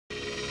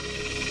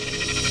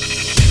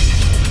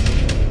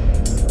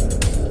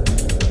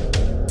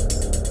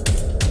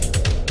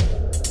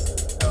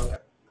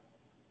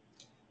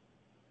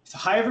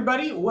Hi,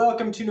 everybody.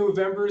 Welcome to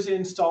November's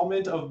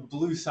installment of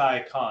Blue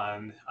Sky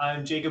Con.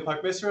 I'm Jacob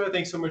Puck-Misra.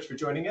 Thanks so much for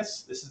joining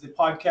us. This is the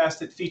podcast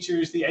that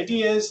features the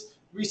ideas,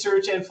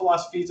 research, and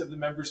philosophies of the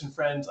members and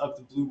friends of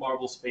the Blue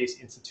Marble Space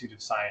Institute of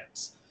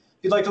Science.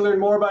 If you'd like to learn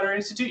more about our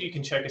institute, you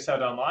can check us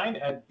out online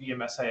at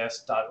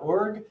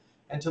bmsis.org.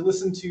 And to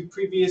listen to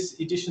previous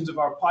editions of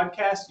our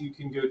podcast, you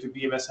can go to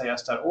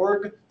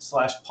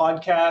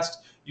bmsis.org/podcast.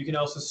 You can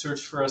also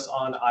search for us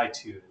on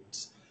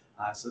iTunes.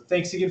 So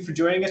thanks again for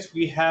joining us.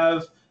 We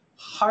have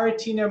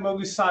Haritina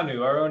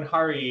Mogusanu, our own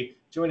Hari,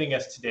 joining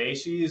us today.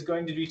 She is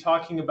going to be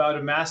talking about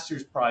a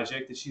master's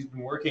project that she's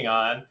been working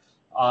on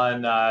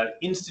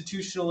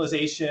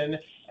institutionalization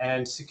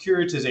and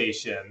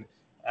securitization.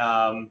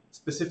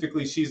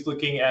 Specifically, she's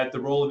looking at the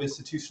role of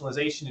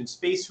institutionalization in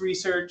space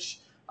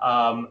research,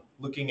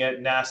 looking at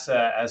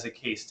NASA as a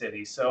case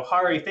study. So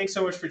Hari, thanks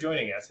so much for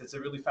joining us. It's a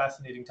really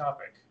fascinating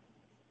topic.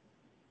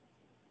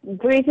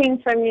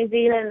 Greetings from New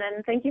Zealand,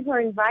 and thank you for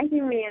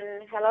inviting me,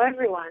 and hello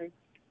everyone.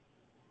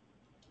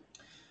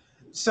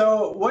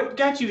 So what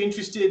got you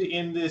interested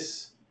in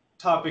this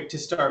topic to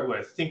start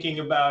with? Thinking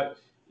about,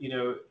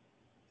 you're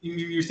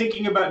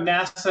thinking about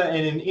NASA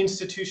and an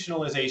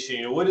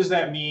institutionalization. What does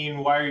that mean?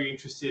 Why are you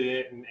interested in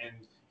it? And can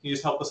you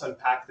just help us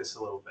unpack this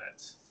a little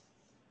bit?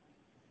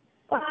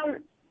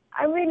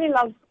 I really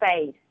love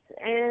space,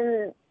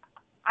 and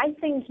I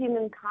think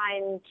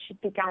humankind should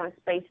become a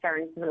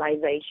spacefaring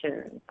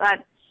civilization.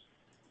 But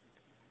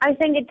I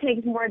think it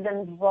takes more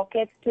than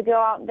rockets to go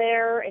out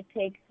there. It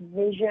takes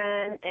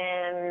vision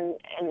and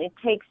it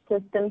takes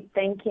systems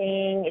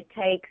thinking. It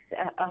takes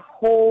a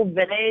whole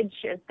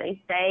village, as they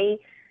say,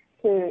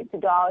 to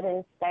go out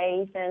in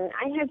space. And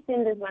I have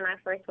seen this when I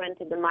first went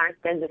to the Mars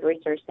Desert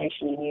Research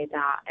Station in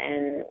Utah,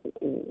 and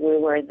we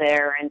were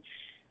there. And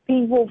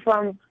people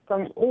from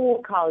all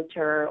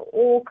culture,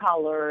 all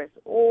colors,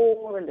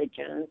 all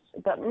religions,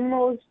 but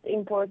most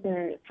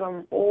important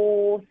from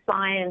all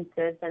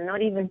sciences, and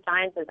not even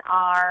sciences,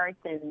 art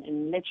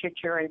and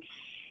literature, and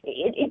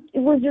it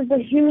was just a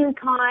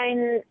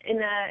humankind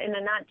in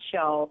a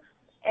nutshell.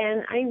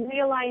 And I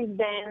realized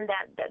then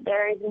that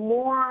there is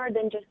more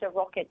than just a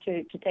rocket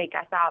to take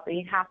us up.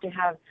 You have to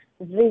have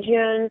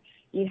vision,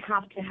 you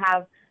have to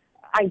have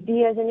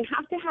ideas, and you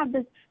have to have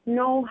this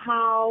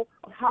know-how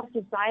of how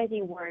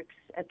society works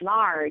at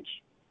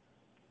large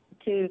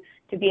to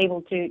be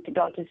able to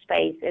go to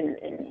space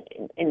in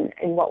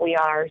what we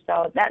are.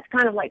 So that's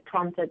kind of like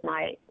prompted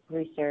my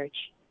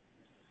research.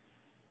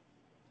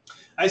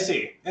 I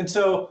see. And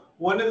so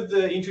one of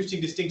the interesting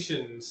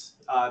distinctions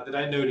that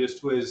I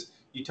noticed was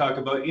you talk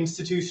about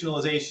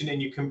institutionalization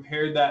and you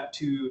compared that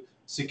to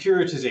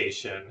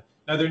securitization.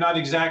 Now, they're not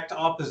exact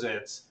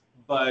opposites,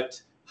 but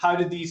how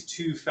did these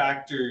two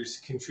factors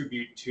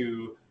contribute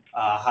to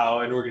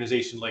how an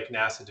organization like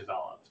NASA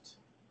developed?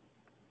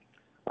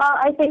 Well,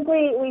 I think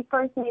we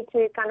first need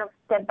to kind of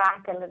step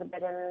back a little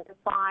bit and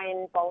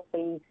define both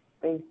these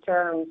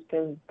terms,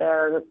 because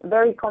they're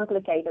very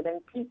complicated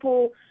and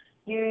people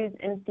use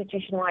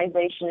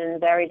institutionalization in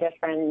very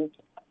different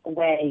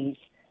ways.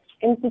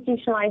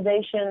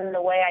 Institutionalization,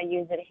 the way I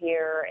use it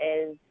here,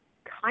 is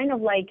kind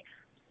of like,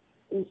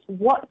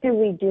 what do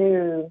we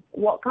do?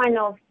 What kind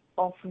of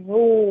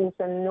rules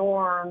and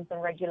norms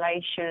and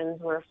regulations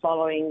we're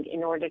following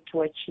in order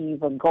to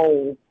achieve a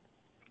goal?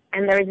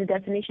 And there is a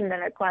definition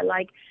that I quite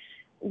like,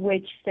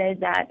 which says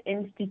that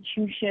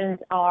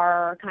institutions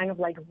are kind of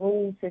like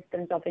rule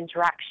systems of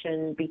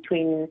interaction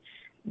between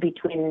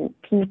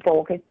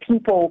people, because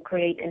people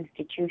create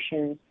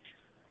institutions.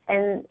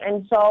 And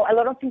so a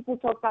lot of people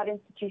talk about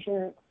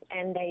institutions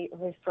and they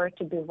refer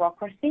to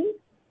bureaucracy,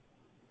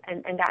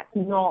 and that's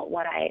not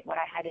what I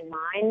had in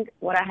mind.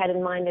 What I had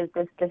in mind is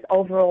this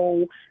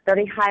overall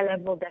very high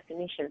level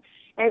definition.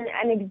 And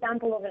an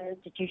example of an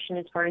institution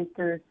is, for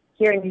instance,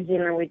 here in New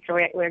Zealand,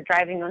 we're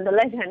driving on the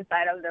left-hand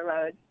side of the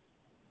road,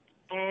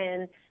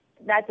 and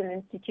that's an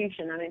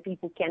institution. I mean,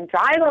 people can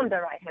drive on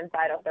the right-hand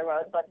side of the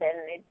road, but then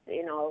it's,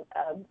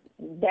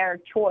 their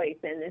choice,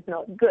 and it's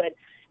not good.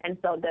 And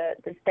so the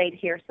state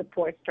here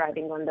supports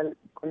driving on the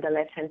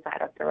left-hand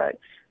side of the road.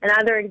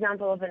 Another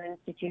example of an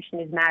institution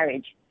is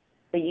marriage.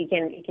 So you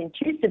can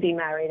choose to be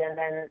married, and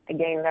then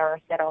again there are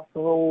a set of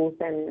rules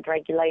and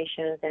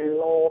regulations and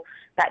law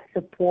that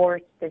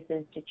supports this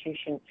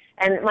institution.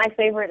 And my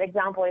favorite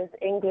example is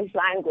English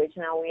language.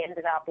 Now we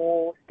ended up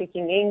all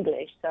speaking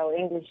English, so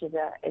English is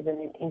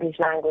an English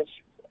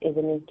language is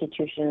an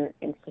institution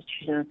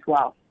as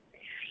well.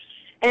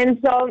 And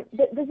so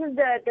this is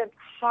the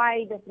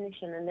high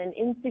definition, and then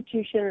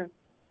institution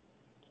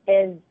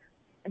is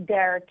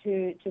there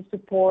to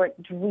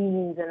support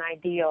dreams and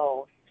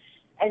ideals.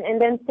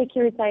 And then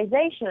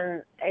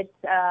securitization, it's,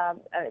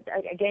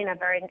 again, a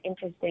very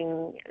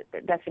interesting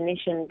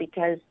definition,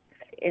 because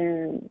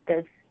in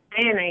this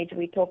day and age,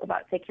 we talk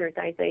about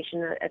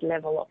securitization at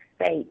level of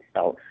state.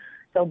 So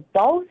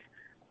both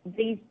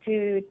these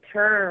two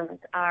terms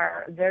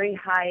are very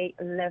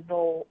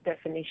high-level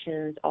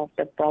definitions of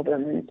the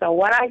problem. And so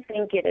what I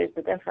think it is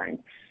the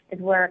difference is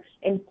where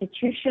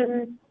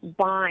institutions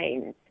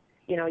bind.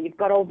 You've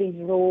got all these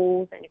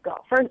rules, and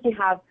first you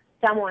have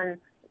someone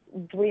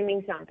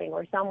dreaming something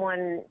or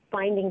someone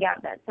finding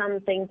out that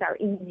some things are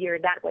easier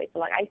that way. So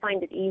like I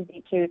find it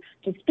easy to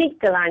speak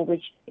the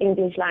language,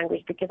 English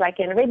language, because I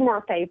can read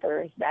more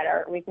papers that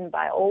are written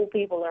by all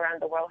people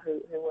around the world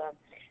who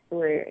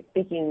are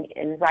speaking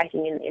and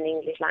writing in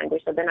English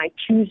language. So then I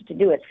choose to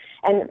do it.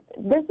 And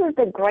this is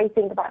the great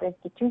thing about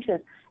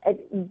institutions.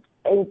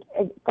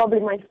 It's probably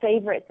my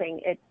favorite thing.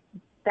 It's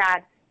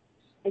that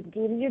it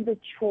gives you the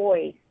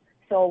choice.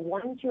 So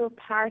once you're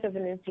part of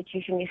an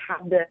institution, you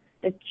have the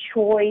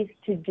choice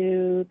to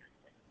do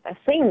a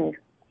thing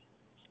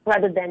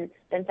rather than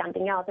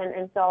something else.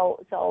 And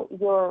so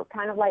you're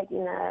kind of like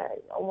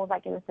almost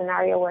like in a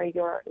scenario where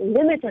you're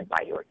limited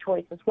by your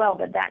choice as well,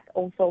 but that's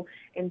also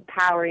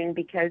empowering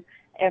because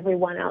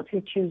everyone else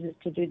who chooses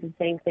to do the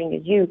same thing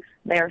as you,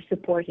 they're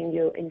supporting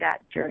you in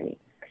that journey.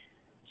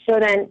 So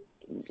then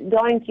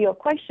going to your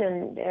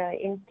question,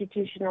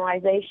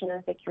 institutionalization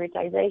and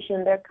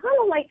securitization, they're kind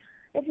of like,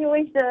 if you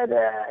wish,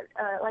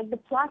 like the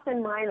plus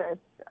and minus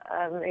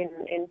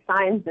in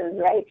sciences,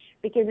 right?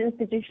 Because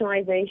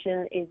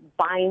institutionalization is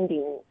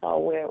binding, so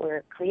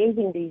we're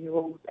creating these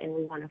rules and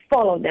we want to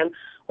follow them.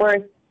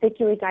 Whereas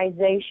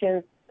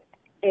securitization,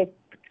 it's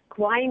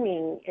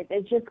climbing.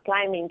 It's just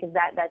climbing because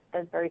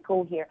that's very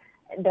cool here.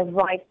 The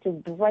right to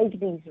break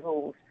these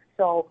rules.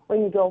 So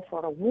when you go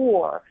for a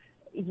war,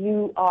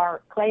 you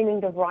are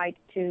claiming the right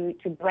to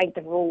break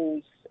the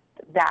rules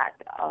that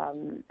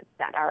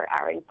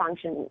are in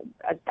function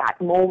at that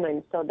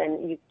moment, so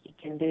then you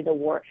can do the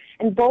work.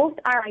 And both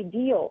are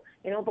ideal,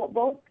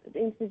 both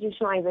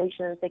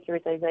institutionalization and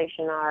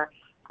securitization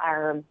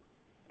are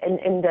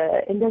in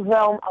the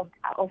realm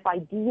of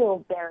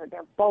ideals. They're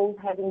both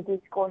having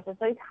discourses.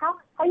 So it's how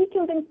you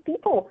convince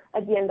people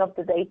at the end of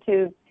the day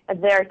to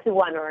adhere to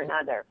one or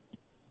another.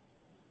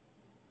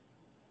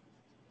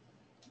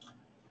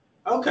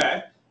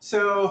 Okay,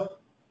 so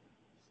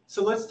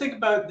let's think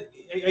about,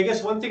 I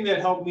guess one thing that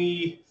helped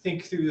me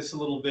think through this a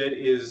little bit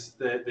is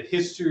the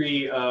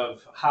history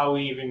of how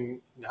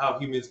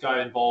humans got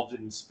involved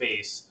in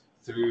space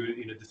through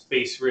the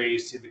space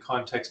race in the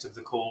context of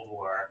the Cold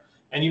War.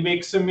 And you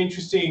make some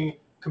interesting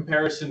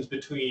comparisons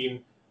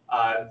between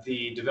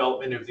the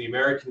development of the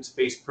American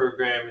space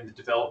program and the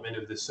development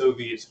of the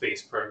Soviet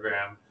space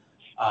program.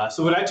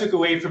 So what I took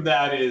away from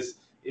that is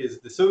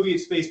the Soviet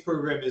space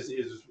program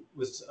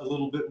was a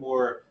little bit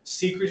more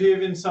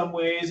secretive in some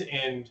ways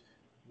and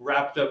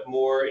wrapped up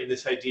more in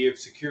this idea of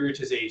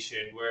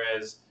securitization,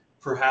 whereas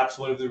perhaps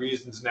one of the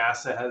reasons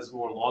NASA has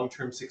more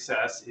long-term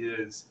success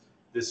is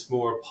this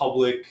more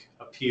public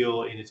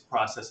appeal in its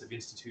process of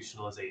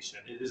institutionalization.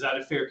 Is that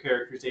a fair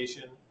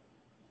characterization?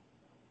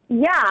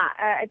 Yeah,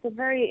 it's a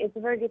very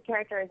good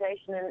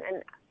characterization,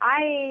 and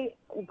I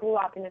grew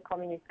up in a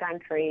communist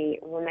country.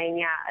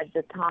 Romania at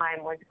the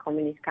time was a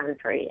communist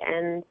country,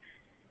 and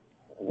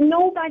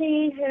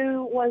nobody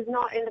who was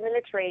not in the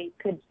military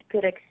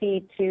could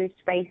accede to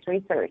space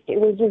research. It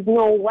was just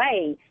no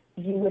way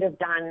you would have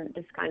done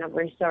this kind of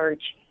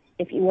research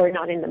if you were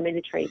not in the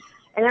military.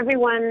 And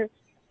everyone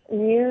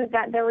knew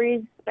that there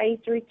is space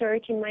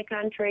research in my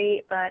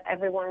country, but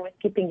everyone was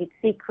keeping it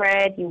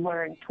secret. You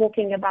weren't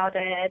talking about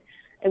it.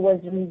 It was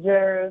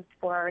reserved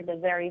for the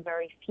very,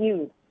 very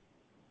few.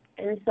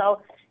 And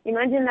so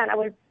imagine that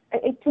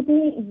it took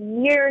me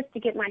years to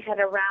get my head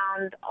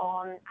around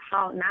on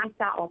how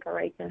NASA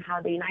operates and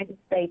how the United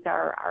States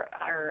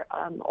are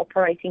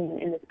operating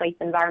in the space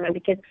environment,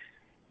 because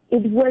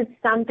it was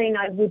something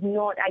I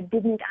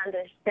didn't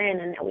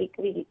understand, and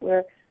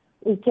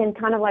we can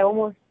kind of like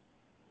almost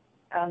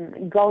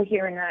go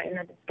here in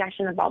a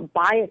discussion about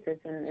biases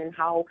and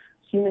how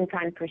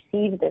humankind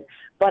perceives this.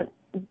 But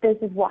this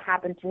is what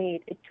happened to me.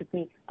 It took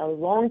me a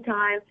long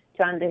time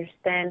to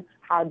understand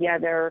how the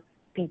other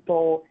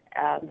people,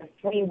 the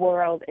free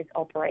world, is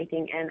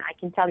operating. And I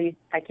can tell you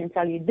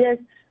this: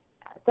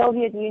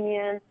 Soviet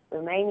Union,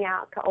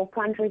 Romania, all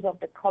countries of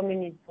the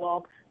communist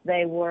bloc,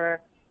 they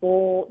were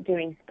all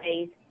doing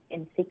space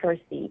in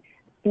secrecy.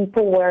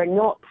 People were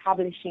not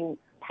publishing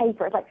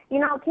papers. Like,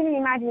 can you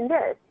imagine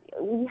this?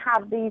 We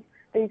have these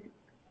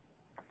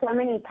so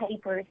many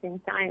papers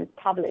in science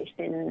published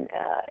in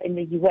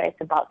the U.S.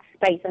 about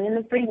space and in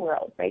the free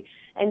world, right?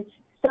 And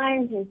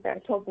scientists are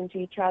talking to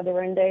each other,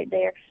 and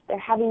they're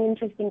having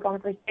interesting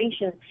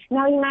conversations.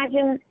 Now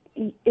imagine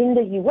in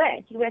the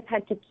U.S.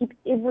 had to keep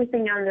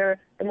everything under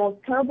the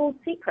most terrible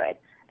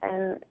secret,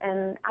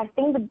 and I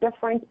think the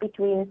difference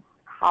between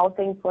how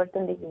things worked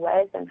in the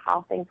U.S. and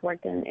how things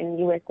worked in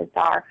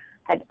USSR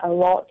had a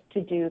lot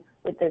to do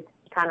with this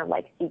kind of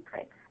like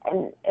secret,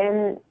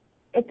 and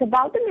it's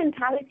about the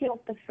mentality of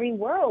the free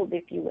world,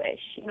 if you wish.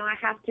 I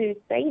have to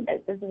say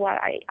that this is what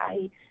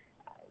I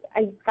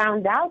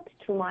found out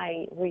through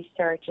my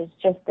research, is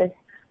just this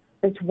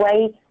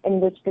way in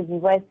which the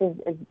U.S.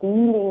 is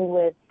dealing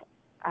with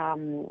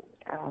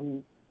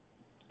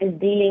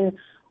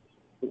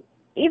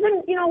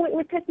even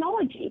with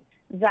technology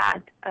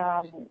that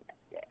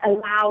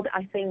allowed,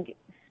 I think,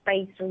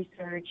 space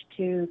research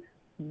to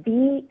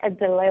be at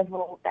the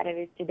level that it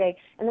is today.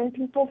 And then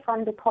people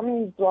from the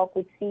communist bloc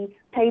would see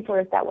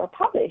papers that were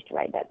published,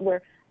 right, that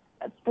were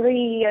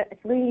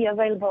freely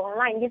available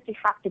online. Yes, you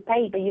have to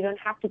pay, but you don't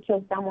have to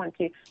kill someone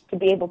to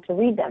be able to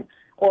read them,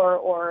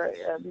 or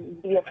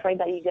be afraid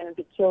that you're going to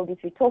be killed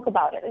if you talk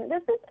about it. And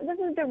this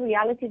is the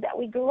reality that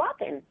we grew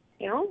up in,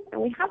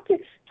 and we have to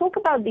talk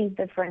about these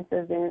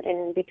differences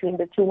in between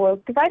the two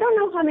worlds, because I don't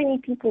know how many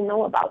people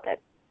know about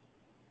it.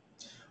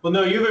 Well,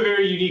 no, you have a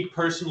very unique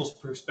personal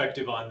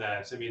perspective on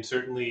that. I mean,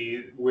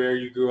 certainly where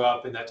you grew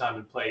up in that time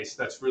and place,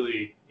 that's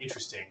really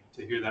interesting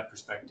to hear that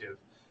perspective.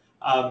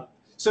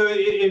 So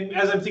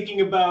as I'm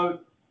thinking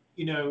about,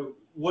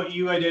 what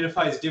you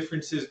identify as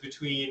differences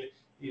between,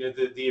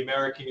 the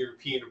American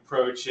European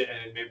approach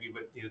and maybe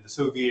what, the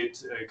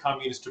Soviet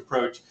communist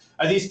approach,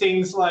 are these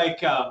things like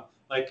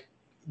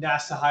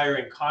NASA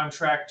hiring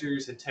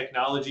contractors and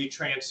technology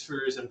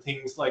transfers and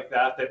things like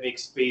that make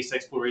space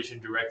exploration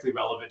directly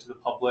relevant to the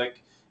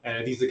public? And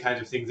are these the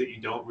kinds of things that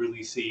you don't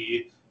really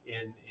see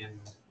in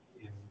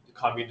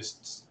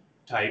communist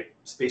type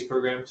space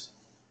programs?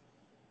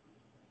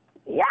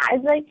 Yeah,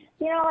 it's like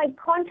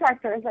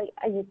contractors. Like,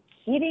 are you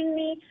kidding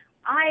me?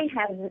 I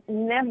have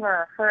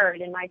never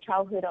heard in my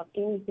childhood of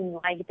anything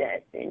like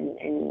this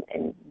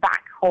in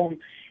back home.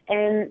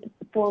 And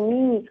for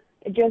me,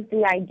 just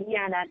the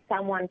idea that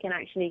someone can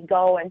actually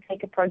go and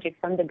take a project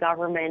from the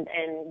government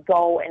and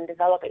go and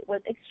develop it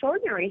was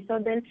extraordinary. So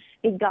then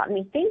it got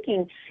me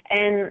thinking.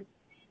 And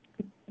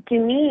to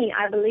me,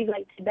 I believe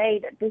like today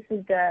that this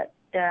is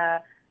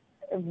the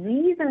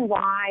reason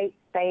why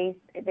space,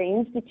 the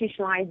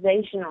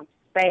institutionalization of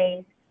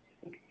space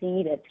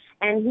succeeded.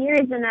 And here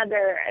is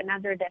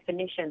another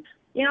definition.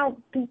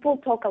 People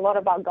talk a lot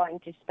about going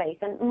to space,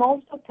 and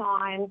most of the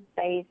time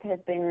space has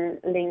been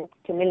linked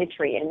to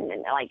military, and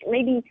like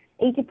maybe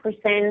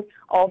 80%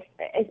 of,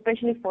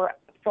 especially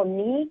for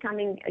me,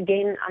 coming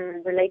again,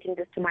 I'm relating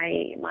this to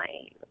my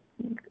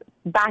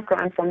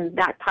background from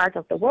that part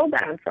of the world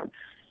that I'm from.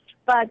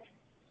 But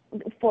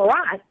for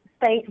us,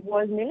 space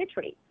was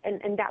military,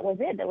 and that was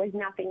it. There was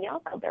nothing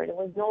else out there. There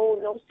was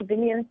no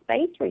civilian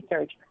space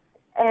research.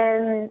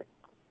 And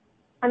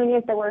I mean,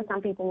 yes, there were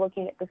some people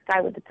looking at the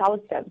sky with the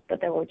telescopes,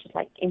 but they were just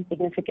like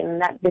insignificant,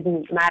 and that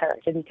didn't matter,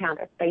 it didn't count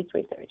as space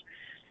research.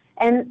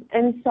 And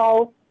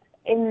so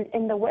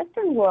in the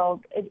Western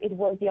world, it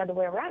was the other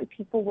way around.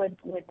 People would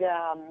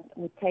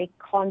take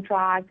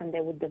contracts and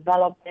they would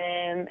develop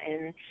them,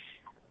 and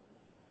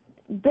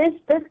this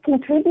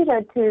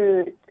contributed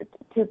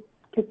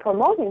to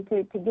promoting,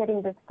 to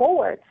getting this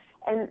forward.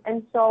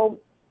 And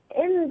so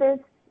in this,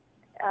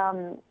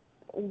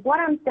 what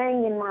I'm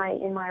saying in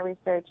my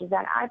research is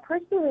that I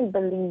personally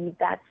believe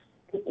that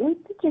the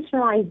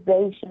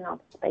institutionalization of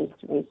space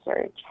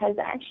research has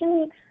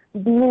actually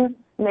been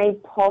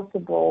made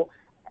possible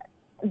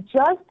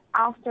just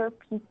after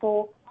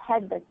people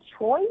had the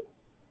choice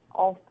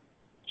of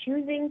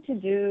choosing to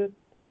do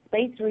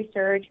space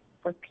research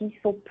for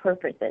peaceful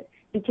purposes.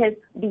 Because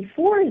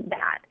before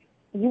that,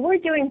 you were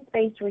doing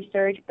space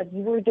research, but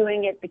you were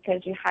doing it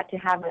because you had to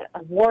have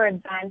a war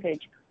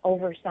advantage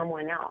over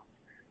someone else.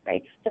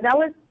 Right? So that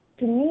was,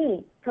 to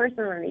me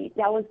personally,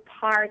 that was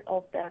part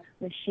of the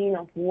machine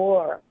of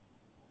war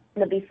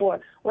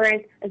before.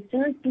 Whereas as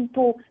soon as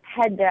people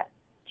had the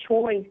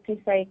choice to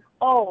say,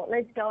 oh,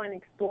 let's go and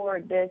explore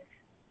this,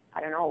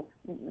 I don't know,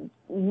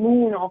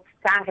 moon of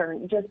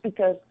Saturn just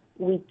because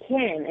we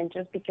can and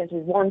just because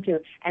we want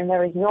to, and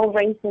there is no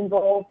race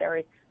involved, there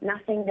is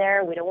nothing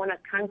there, we don't want to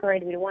conquer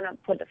it, we don't want to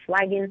put the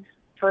flag in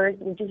first,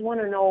 we just want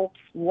to know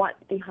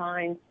what's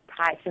behind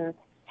Titan's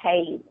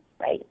haze,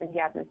 right, in the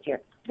atmosphere.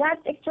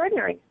 That's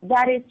extraordinary.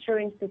 That is true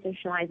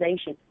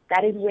institutionalization.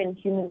 That is when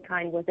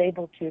humankind was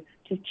able to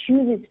choose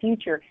its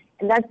future.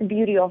 And that's the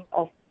beauty of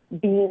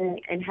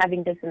being and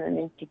having this in an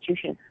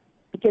institution,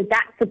 because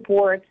that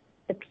supports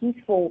the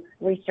peaceful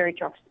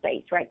research of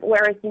space, right?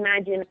 Whereas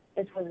imagine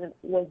this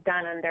was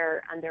done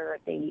under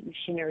the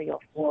machinery of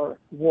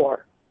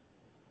war.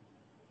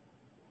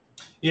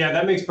 Yeah,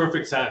 that makes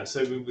perfect sense.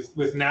 I mean,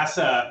 with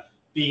NASA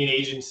being an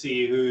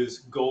agency whose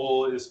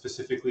goal is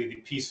specifically the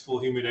peaceful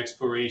human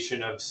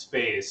exploration of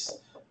space,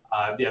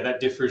 that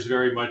differs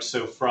very much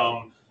so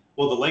from,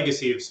 well, the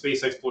legacy of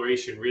space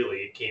exploration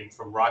really came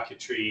from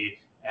rocketry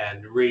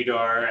and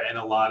radar, and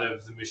a lot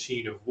of the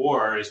machine of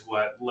war is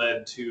what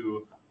led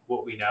to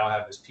what we now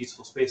have as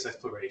peaceful space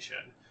exploration.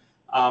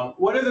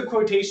 One of the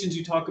quotations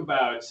you talk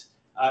about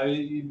that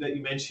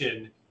you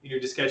mentioned in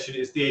your discussion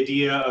is the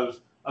idea of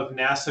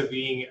NASA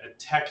being a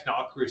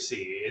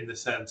technocracy, in the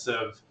sense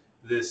of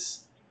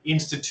this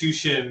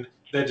institution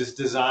that is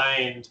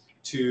designed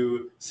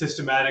to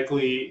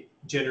systematically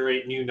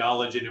generate new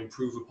knowledge and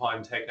improve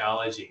upon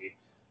technology.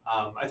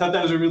 I thought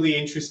that was a really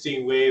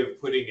interesting way of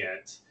putting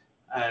it,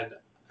 and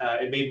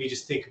it made me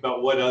just think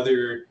about what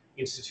other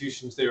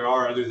institutions there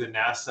are other than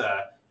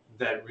NASA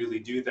that really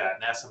do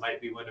that. NASA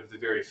might be one of the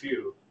very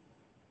few.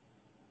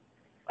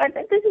 But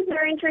this is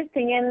very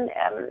interesting, and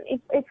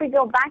if we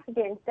go back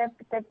again, step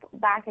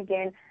back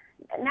again,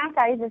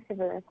 NASA is a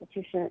civil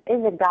institution,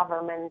 is a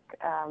government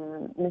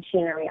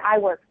machinery. I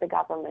work for the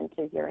government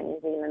too here in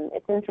New Zealand.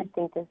 It's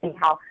interesting to see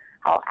how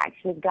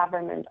actually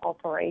government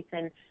operates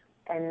and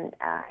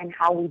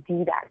how we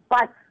do that.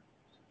 But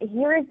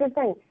here is the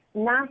thing.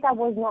 NASA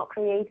was not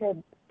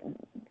created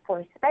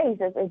for space.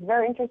 It's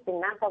very interesting.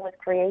 NASA was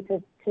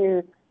created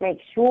to make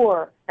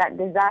sure that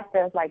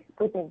disasters like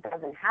Sputnik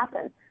doesn't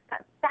happen.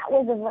 That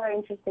was a very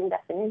interesting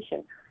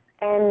definition.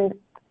 And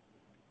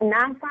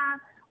NASA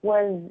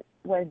was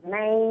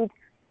made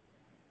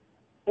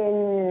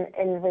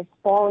in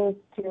response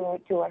to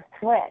a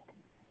threat.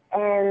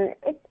 And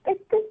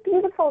it's this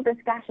beautiful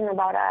discussion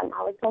about, I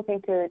was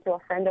talking to a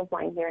friend of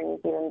mine here in New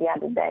Zealand the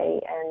other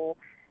day, and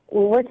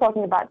we were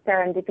talking about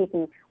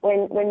serendipity.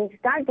 When you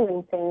start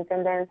doing things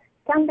and then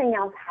something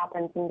else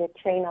happens in the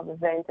chain of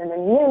events, and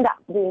then you end up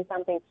doing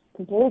something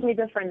completely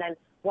different than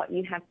what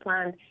you have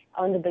planned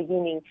on the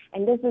beginning.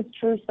 And this is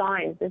true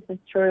science. This is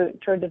true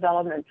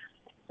development.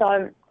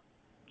 So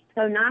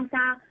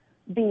NASA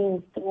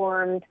being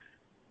formed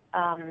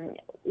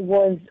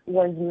was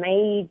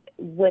made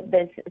with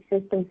this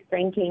systems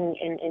thinking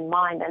in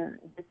mind, and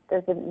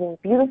there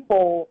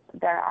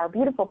are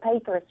beautiful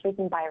papers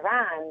written by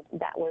RAND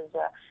that is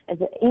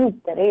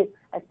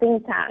a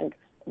think tank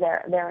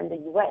there in the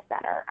U.S.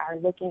 that are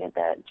looking at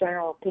the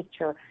general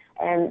picture.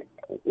 And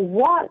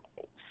what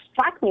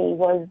struck me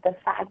was the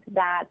fact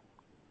that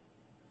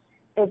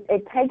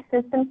it takes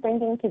systems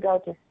thinking to go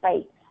to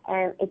space,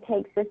 and it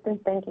takes systems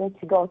thinking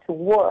to go to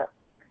war,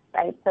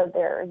 right? So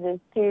there are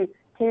these two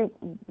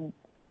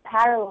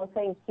parallel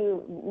things,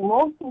 two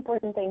most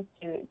important things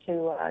to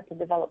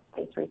develop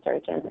space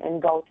research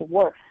and go to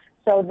war.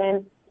 So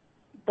then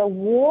the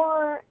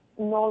war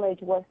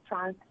knowledge was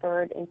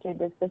transferred into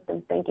the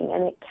systems thinking,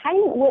 and it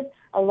came with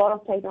a lot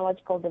of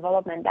technological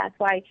development. That's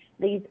why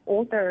these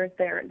authors,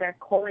 they're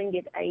calling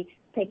it a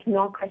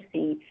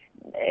technocracy.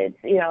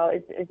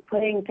 It's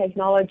putting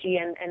technology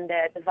and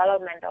the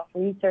development of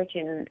research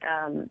in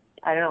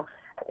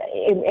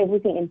in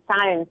everything in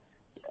science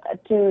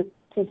to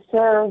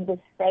serve the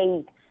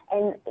state.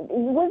 And it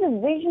was a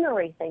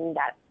visionary thing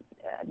that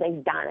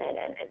they've done it.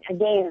 And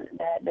again,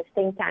 the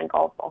think tank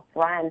of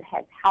RAND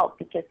has helped,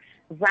 because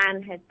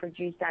RAND has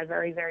produced that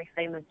very, very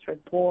famous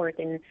report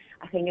in,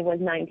 I think it was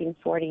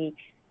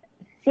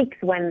 1946,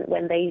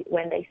 when they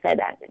said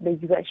that the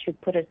U.S.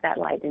 should put a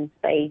satellite in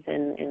space,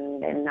 and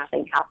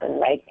nothing happened,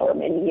 right, for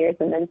many years,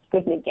 and then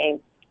Sputnik came.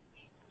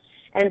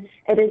 And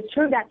it is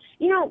true that,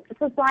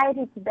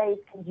 society today is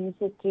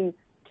conducive to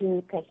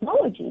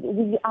technology.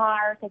 We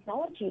are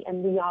technology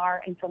and we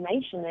are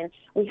information, and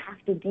we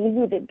have to deal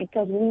with it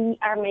because we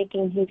are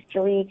making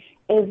history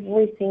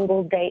every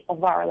single day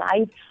of our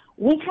life.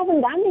 We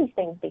haven't done these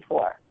things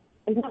before.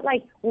 It's not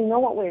like we know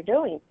what we're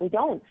doing. We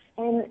don't.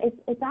 And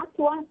it's up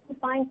to us to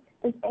find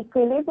this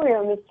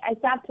equilibrium.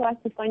 It's up to us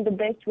to find the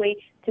best way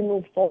to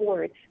move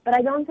forward. But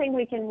I don't think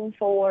we can move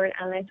forward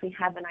unless we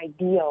have an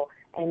ideal.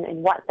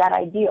 And what's that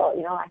ideal?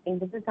 I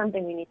think this is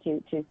something we need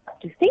to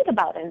think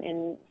about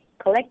and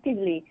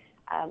collectively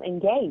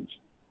engage.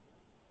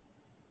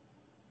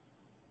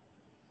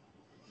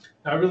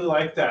 I really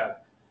like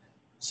that.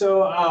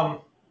 So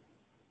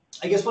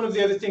I guess one of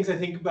the other things I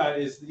think about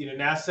is,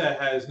 NASA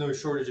has no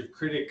shortage of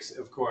critics,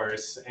 of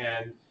course,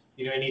 and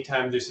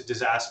anytime there's a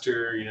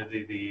disaster,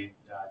 the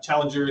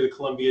Challenger, the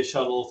Columbia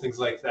shuttle, things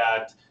like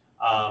that,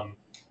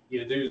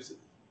 there's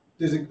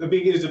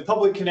a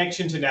public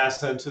connection to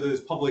NASA, and so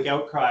there's public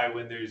outcry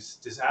when there's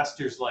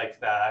disasters like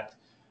that.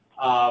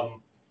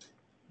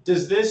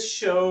 Does this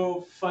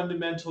show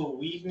fundamental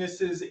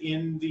weaknesses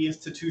in the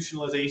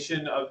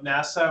institutionalization of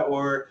NASA,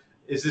 or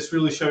is this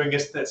really showing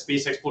us that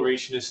space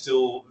exploration is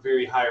still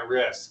very high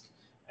risk?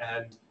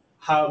 And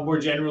more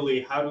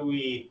generally, how do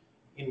we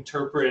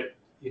interpret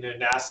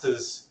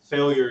NASA's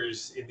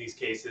failures in these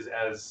cases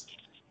as,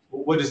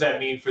 what does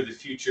that mean for the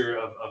future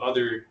of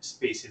other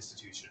space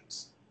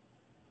institutions?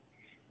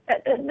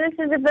 This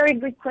is a very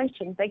good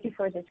question. Thank you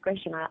for this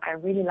question. I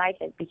really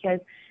like it, because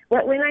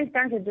when I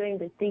started doing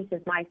this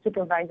thesis, my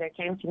supervisor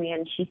came to me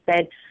and she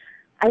said,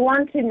 I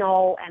want to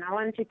know, and I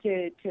want you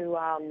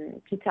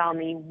to tell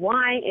me,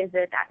 why is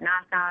it that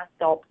NASA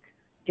stopped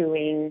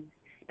doing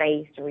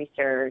space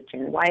research,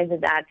 and why is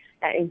it that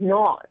is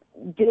not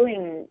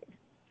doing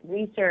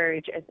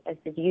research as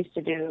it used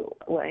to do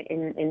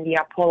in the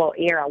Apollo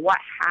era? What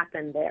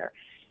happened there?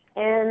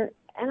 And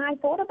I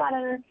thought about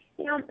it,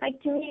 and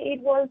to me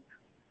it was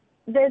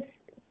this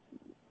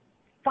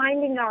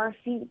finding our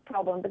feet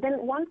problem. But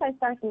then once I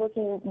started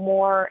looking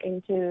more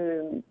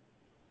into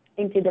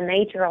the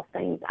nature of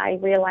things, I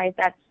realized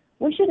that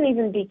we shouldn't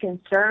even be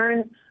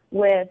concerned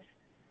with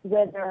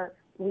whether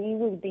we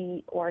would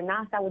be, or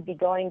NASA would be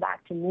going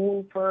back to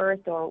moon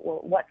first, or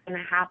what's going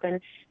to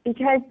happen,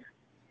 because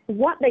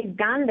what they've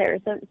done there,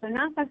 so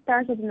NASA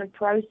started in a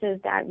process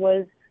that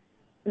was,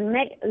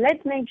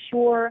 let's make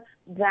sure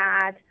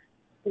that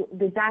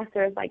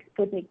disasters like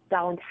Sputnik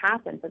don't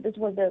happen. So this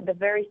was the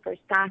very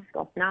first task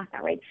of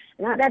NASA, right?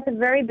 Now that's a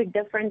very big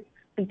difference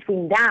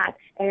between that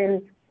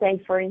and, say,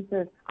 for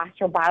instance,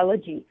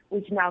 astrobiology,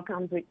 which now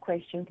comes with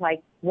questions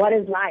like, what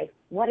is life?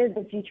 What is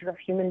the future of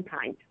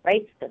humankind,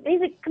 right? So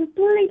these are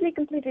completely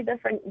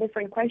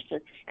different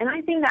questions. And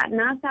I think that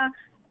NASA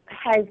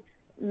has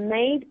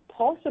made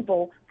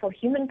possible for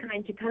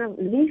humankind to kind of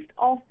lift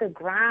off the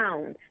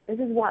ground. This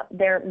is what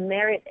their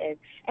merit is.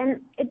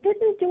 And it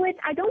didn't do it.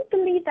 I don't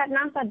believe that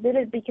NASA did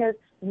it because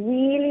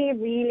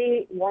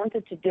really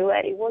wanted to do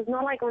it. It was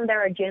not like on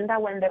their agenda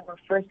when they were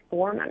first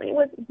formed. I mean, it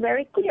was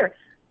very clear.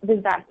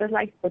 Disasters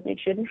like Sputnik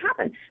shouldn't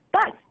happen.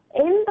 But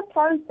in the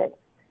process,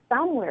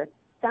 somewhere,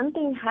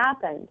 something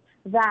happened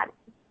that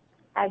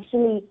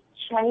actually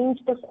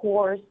changed the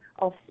course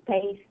of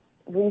space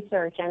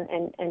research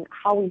and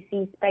how we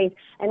see space.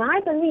 And I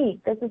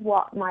believe, this is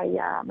what my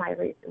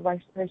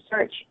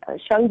research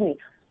showed me,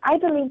 I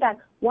believe that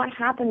what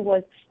happened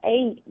was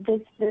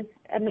this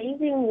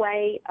amazing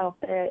way of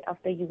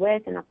the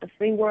U.S. and of the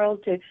free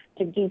world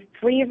to give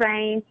free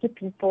rein to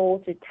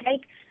people, to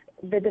take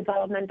the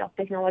development of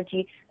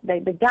technology.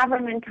 The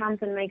government comes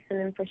and makes an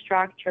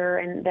infrastructure,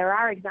 and there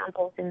are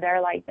examples in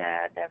there like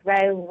the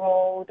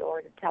railroad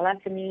or the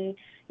telephony.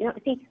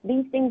 See,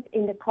 these things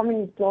in the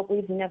communist bloc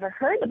we've never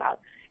heard about.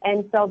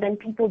 And so then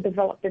people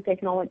develop the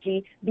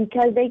technology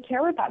because they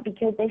care about,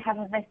 because they have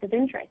a vested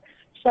interest.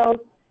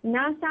 So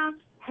NASA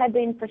had the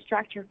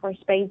infrastructure for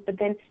space, but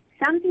then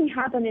something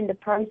happened in the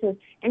process,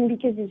 and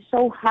because it's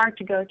so hard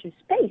to go to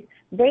space,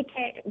 they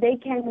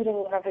came with a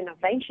lot of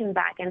innovation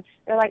back, and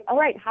they're like, all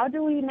right, how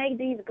do we make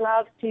these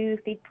gloves to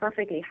fit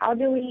perfectly? How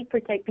do we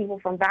protect people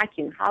from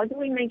vacuum? How do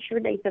we make sure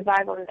they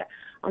survive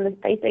on the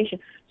space station?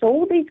 So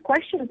all these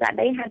questions that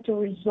they had to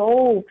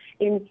resolve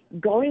in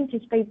going to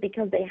space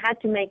because they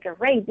had to make a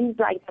race, these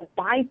like the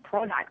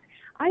byproducts.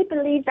 I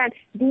believe that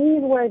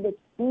these were the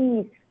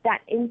keys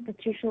that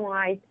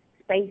institutionalized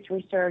space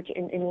research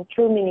in the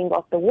true meaning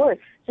of the word.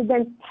 So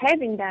then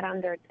having that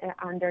under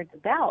the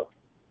belt,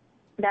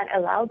 that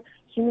allowed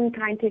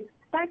humankind to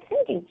start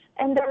thinking.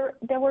 And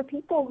there were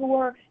people who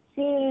were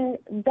seeing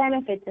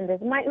benefits in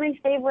this. My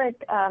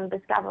favorite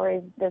discovery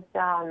is this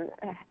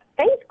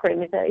face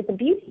cream. It's a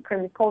beauty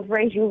cream. It's called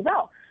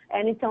Rejuvel,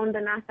 and it's on the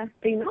NASA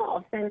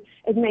spin-offs, and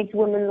it makes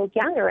women look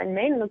younger and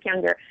men look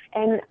younger.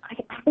 And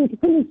I think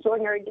it's an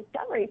extraordinary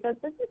discovery. So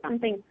this is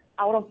something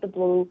out of the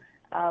blue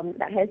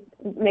that has,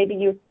 maybe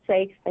you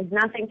say, has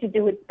nothing to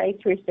do with space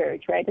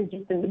research, right? It's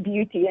just in the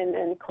beauty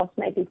and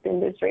cosmetics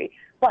industry.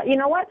 But you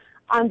know what?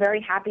 I'm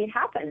very happy it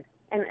happened.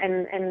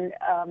 And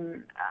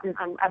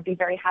I'd be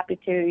very happy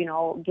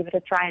to, give it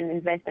a try and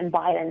invest and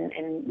buy it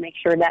and make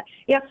sure that,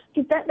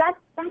 because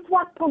that's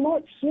what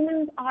promotes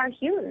humans are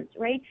humans,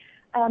 right?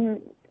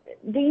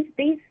 These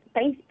space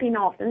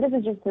spin-offs, and this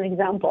is just an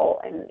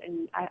example,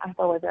 and I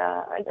thought it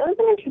was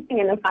an interesting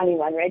and a funny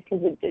one, right?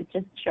 Because it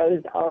just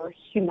shows our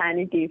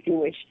humanity, if you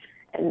wish,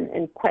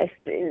 and quest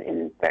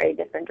in very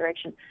different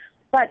directions.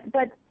 But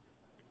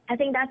I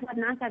think that's what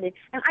NASA did.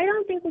 And I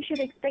don't think we should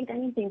expect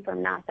anything from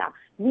NASA,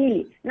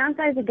 really.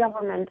 NASA is a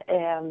government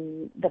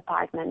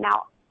department.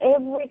 Now,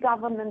 every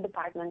government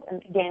department,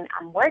 and again,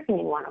 I'm working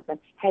in one of them,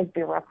 has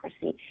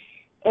bureaucracy.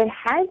 It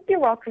has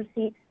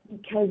bureaucracy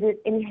because it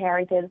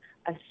inherited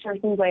a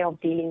certain way of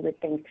dealing with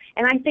things.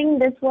 And I think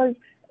this was,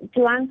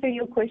 to answer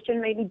your question,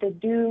 maybe the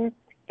doom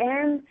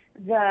and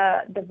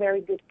the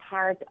very good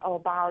part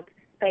about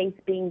space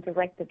being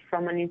directed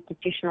from an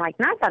institution like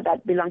NASA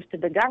that belongs to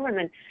the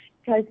government,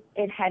 because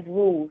it had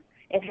rules,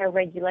 it had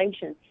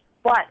regulations.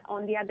 But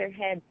on the other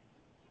hand,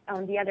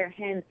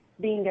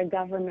 being a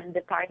government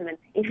department,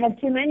 it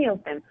had too many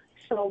of them.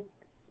 So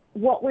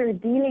what we're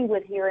dealing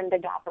with here in the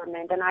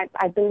government, and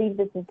I believe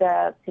this is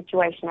the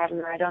situation. I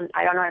don't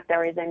know if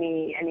there is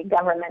any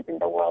government in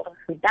the world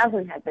who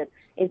doesn't have this.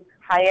 It's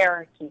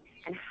hierarchy,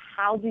 and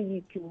how do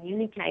you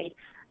communicate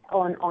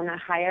on a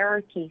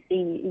hierarchy?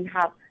 See, you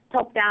have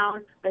top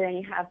down, but then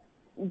you have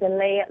the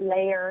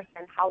layers,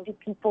 and how do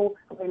people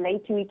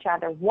relate to each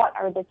other? What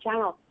are the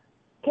channels?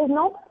 Because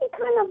nobody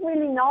kind of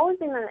really knows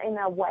in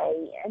a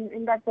way,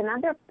 and that's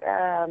another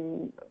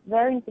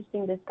very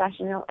interesting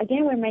discussion.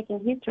 Again, we're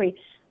making history.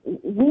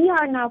 We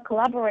are now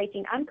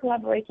collaborating. I'm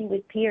collaborating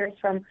with peers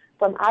from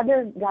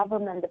other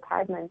government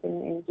departments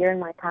here in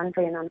my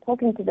country, and I'm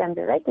talking to them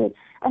directly.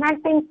 And I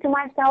think to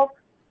myself,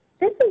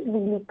 this is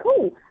really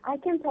cool. I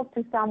can talk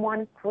to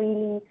someone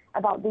freely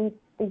about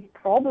these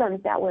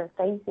problems that we're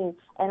facing,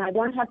 and I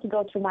don't have to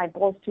go through my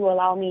boss to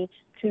allow me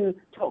to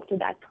talk to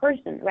that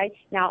person, right?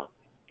 Now,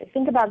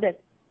 think about this.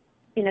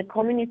 In a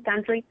communist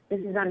country, this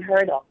is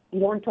unheard of. You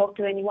don't talk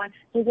to anyone.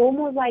 There's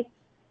almost like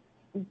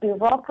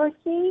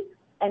bureaucracy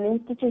and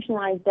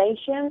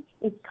institutionalization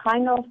is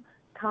kind of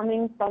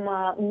coming from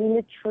a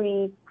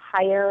military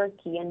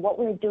hierarchy. And what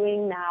we're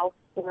doing now,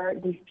 we're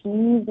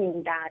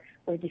diffusing that.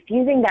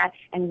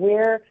 And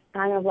we're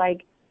kind of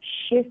like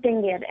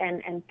shifting it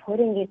and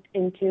putting it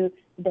into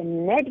the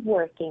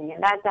networking.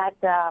 And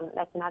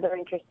that's another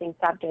interesting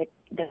subject.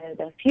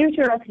 The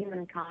future of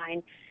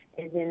humankind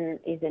is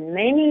in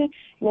many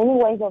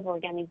ways of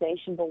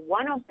organization, but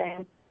one of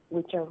them,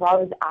 which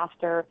arose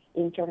after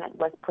internet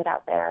was put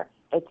out there,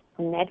 it's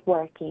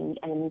networking.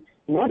 And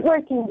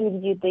networking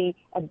gives you the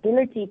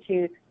ability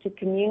to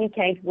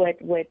communicate with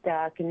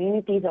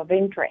communities of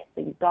interest.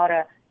 So you've got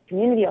a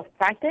community of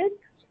practice,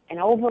 and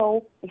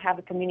overall you have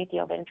a community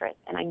of interest.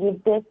 And I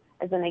give this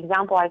as an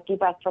example. I give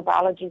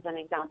astrobiology as an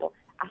example.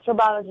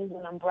 astrobiology is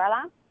an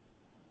umbrella,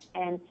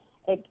 and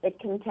it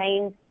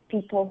contains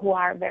people who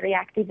are very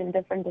active in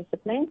different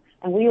disciplines,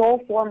 and we all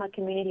form a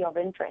community of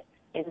interest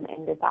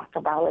in this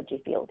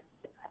astrobiology field.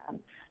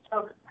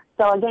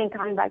 So again,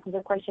 coming back to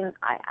the question,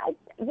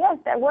 yes,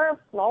 there were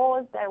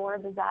flaws, there were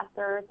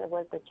disasters, there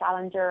was the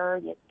Challenger,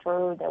 yes,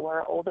 true, there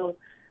were all those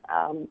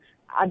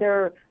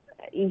other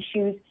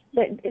issues.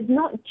 But it's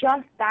not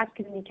just that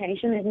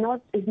communication.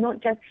 It's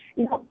not just,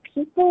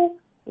 people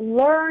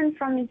learn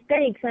from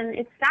mistakes, and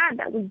it's sad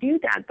that we do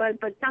that.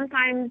 But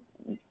sometimes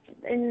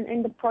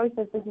in the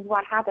process, this is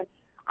what happens.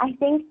 I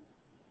think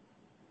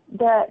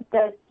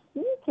the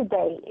key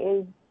today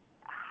is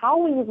how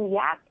we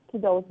react to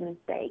those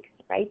mistakes,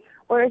 right?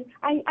 Whereas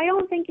I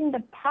don't think in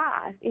the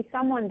past, if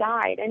someone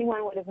died,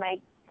 anyone would have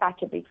made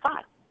such a big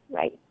fuss,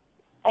 right?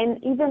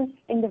 And even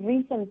in the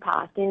recent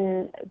past,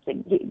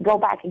 go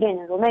back again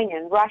in Romania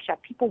and Russia,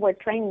 people were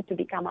training to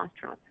become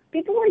astronauts.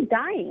 People were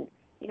dying,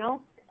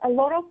 A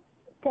lot of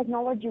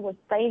technology was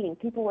failing.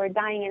 People were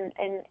dying,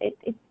 and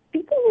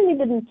people really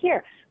didn't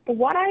care. But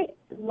what I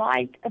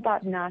liked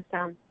about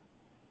NASA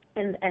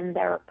and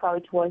their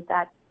approach was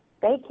that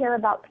they care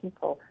about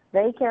people.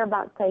 They care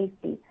about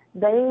safety.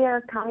 They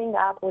are coming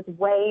up with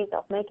ways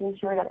of making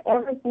sure that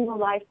every single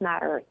life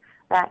matters,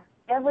 that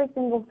every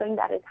single thing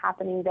that is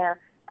happening there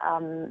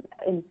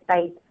in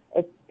space,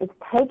 it's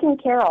taken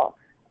care of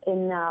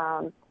in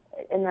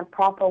a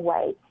proper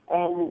way,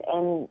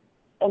 and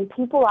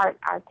people are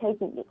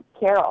taken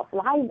care of.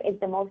 Life is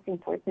the most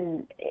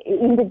important,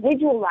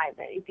 individual life,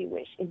 if you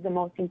wish, is the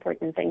most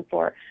important thing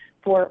for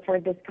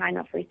this kind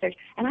of research.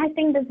 And I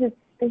think this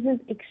is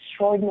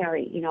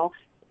extraordinary,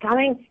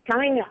 coming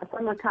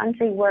from a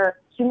country where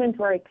humans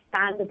were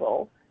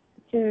expandable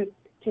to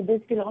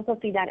this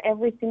philosophy that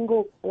every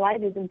single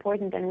life is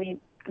important, and we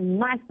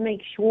must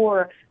make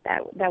sure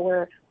that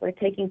we're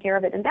taking care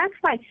of it. And that's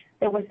why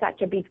there was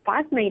such a big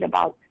fuss made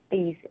about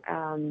these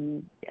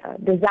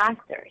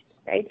disasters,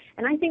 right?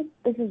 And I think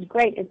this is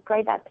great. It's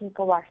great that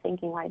people are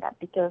thinking like that,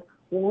 because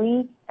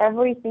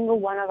every single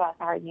one of us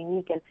are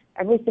unique, and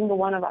every single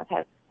one of us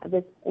has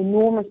this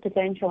enormous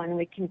potential, and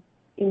we can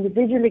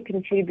individually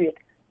contribute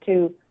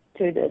to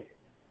this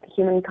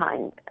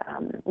humankind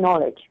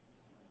knowledge.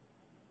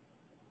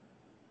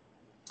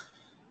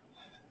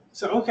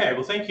 So, okay,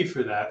 well, thank you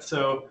for that.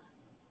 So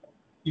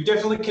you've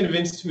definitely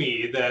convinced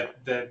me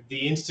that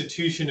the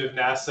institution of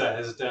NASA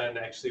has done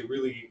actually a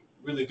really,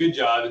 really good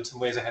job in some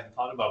ways I hadn't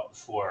thought about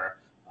before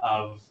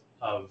of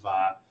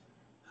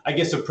I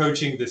guess,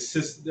 approaching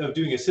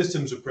doing a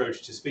systems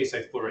approach to space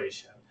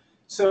exploration.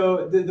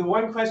 So the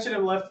one question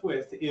I'm left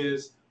with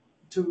is,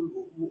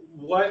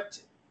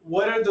 what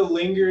are the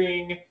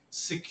lingering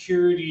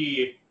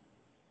security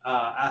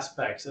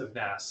aspects of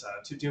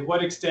NASA? To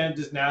what extent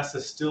does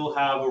NASA still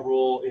have a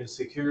role in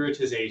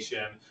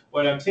securitization?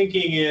 What I'm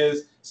thinking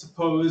is,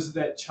 suppose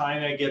that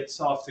China gets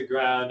off the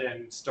ground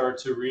and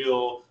starts a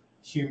real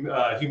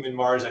human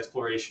Mars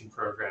exploration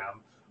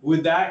program.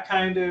 Would that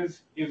kind of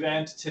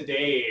event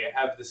today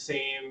have the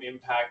same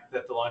impact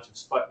that the launch of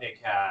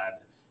Sputnik had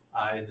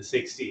in the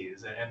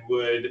 60s? And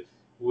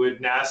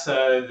would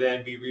NASA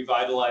then be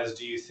revitalized,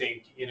 do you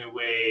think, in a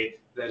way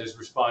that is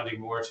responding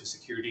more to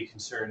security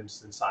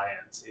concerns than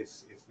science,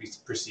 if we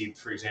perceived,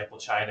 for example,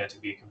 China to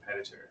be a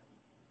competitor?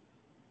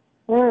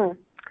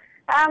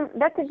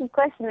 That's a good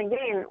question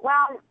again.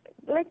 Well,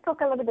 let's talk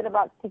a little bit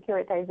about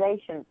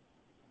securitization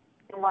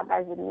and what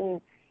does it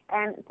mean.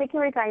 And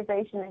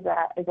securitization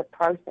is a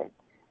process,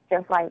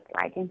 just like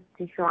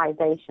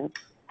institutionalization.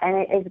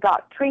 And it's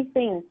got three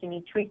things. You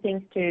need three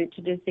things to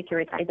do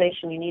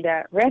securitization. You need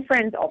a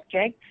reference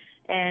object.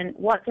 And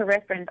what's a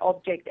reference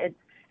object?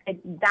 It's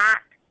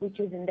that which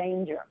is in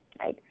danger,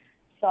 right?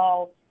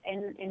 So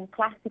in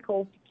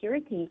classical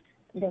security,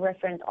 the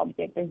reference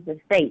object is the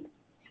state.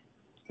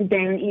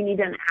 Then you need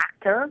an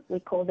actor, we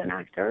call them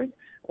actors,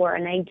 or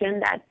an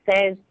agent that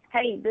says,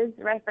 hey, this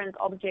reference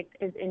object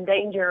is in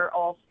danger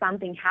of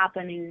something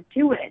happening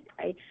to it,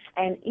 right?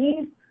 And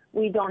if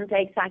we don't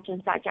take such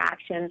and such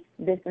action,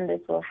 this and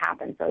this will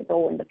happen. So it's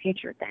all in the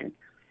future tense.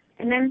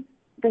 And then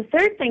the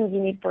third thing you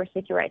need for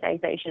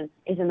securitization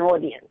is an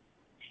audience.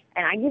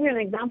 And I give you an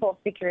example of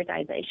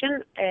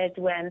securitization. It's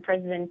when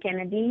President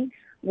Kennedy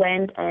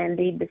went and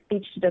did the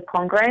speech to the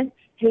Congress.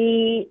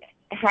 He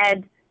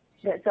had,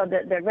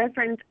 the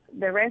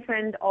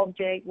reference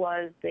object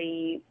was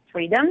the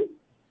freedom,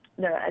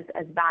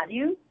 as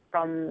value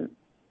from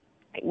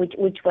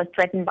which was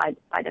threatened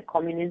by the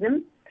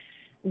communism.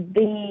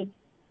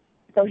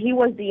 So he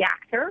was the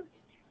actor.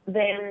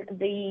 Then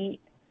the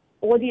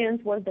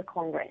audience was the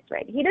Congress,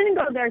 right? He didn't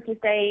go there to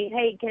say,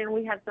 hey, can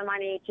we have some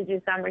money to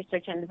do some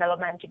research and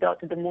development to go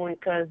to the moon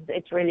because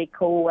it's really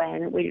cool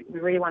and we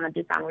really want to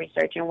do some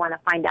research and want to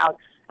find out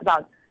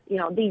about,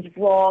 these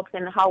rocks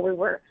and how we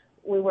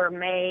were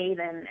made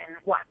and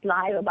what's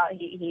life about.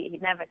 He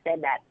never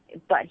said that,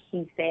 but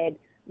he said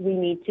we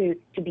need to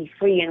be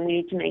free and we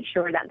need to make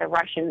sure that the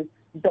Russians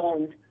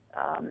don't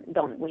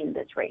win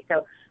this race.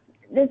 So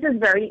this is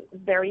very,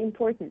 very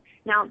important.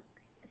 Now,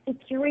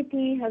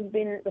 security has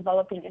been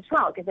developing as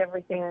well, because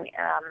everything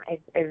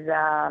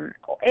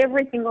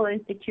every single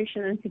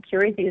institution, and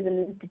security is an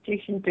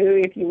institution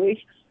too, if you wish,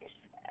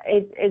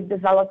 is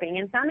developing.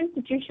 And some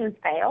institutions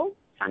fail.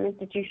 Some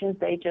institutions,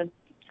 they just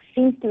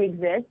cease to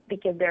exist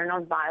because they're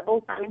not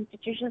viable. Some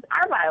institutions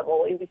are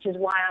viable, which is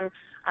why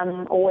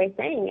I'm always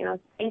saying,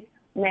 space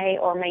may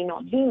or may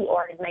not be,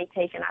 or it may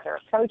take another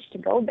approach to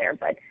go there.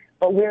 But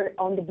we're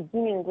on the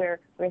beginning. We're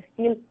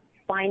still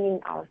finding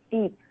our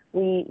feet.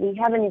 We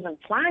haven't even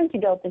planned to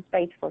go to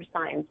space for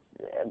science.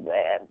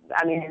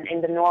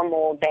 In the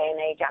normal day and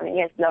age.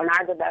 Yes,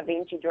 Leonardo da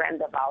Vinci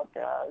dreamed about,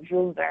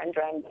 Jules Verne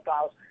dreamed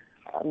about,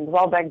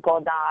 Robert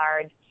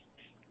Goddard,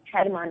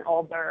 Hermann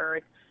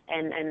Oberth,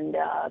 and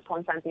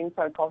Konstantin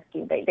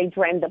Tsiolkovsky. They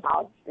dreamed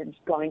about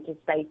going to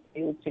space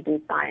to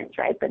do science,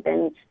 right? But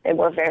then there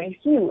were very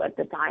few at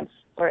the time,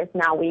 whereas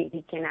now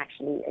we can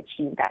actually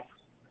achieve that.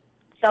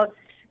 So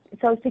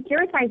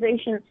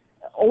securitization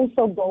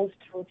also goes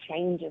through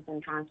changes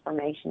and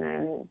transformation.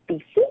 And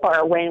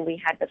before, when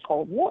we had the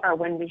Cold War,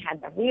 when we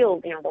had the real,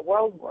 the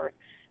World War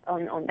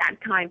on that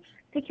time,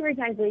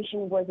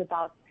 securitization was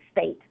about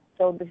state.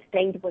 So the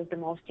state was the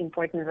most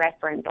important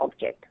reference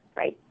object,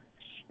 right?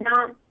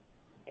 Now,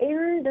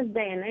 in this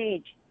day and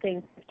age,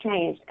 things have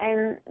changed,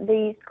 and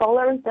the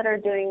scholars that are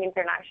doing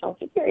international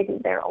security,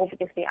 they're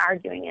obviously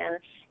arguing,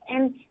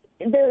 and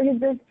there is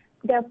this,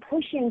 they're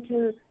pushing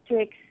to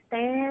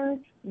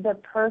extend the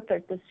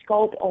purpose, the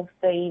scope of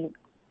the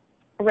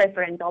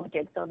referent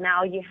object. So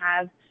now you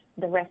have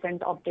the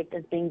referent object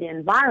as being the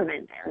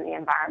environment, and the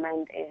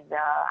environment is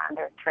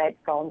under threat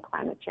from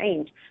climate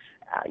change.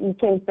 You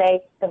can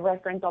say the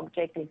reference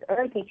object is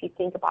Earth if you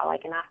think about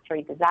like an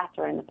asteroid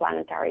disaster and the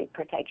planetary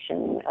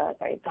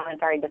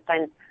planetary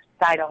defense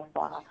side of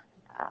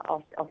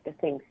the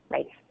things,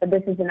 right? So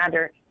this is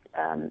another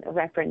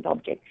reference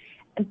object.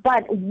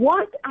 But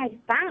what I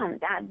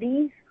found that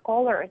these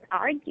scholars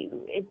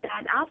argue is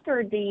that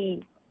after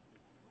the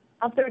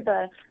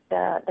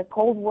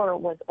Cold War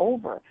was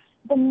over,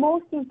 the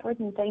most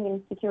important thing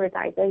in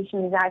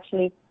securitization is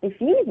actually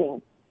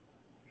diffusing.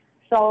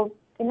 So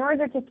in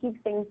order to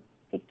keep things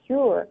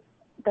secure,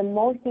 the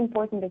most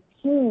important, the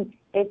key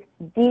is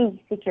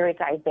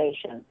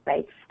de-securitization,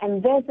 right?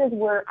 And this is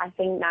where I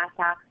think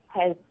NASA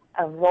has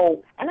a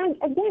role. And I'm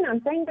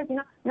saying that,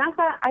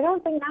 NASA, I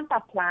don't think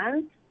NASA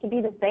plans to be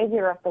the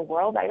savior of the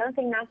world. I don't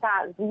think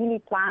NASA really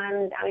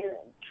planned,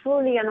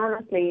 truly and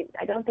honestly,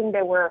 I don't think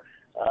they were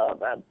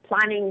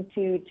planning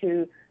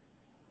to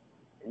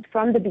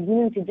from the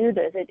beginning to do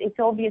this. It's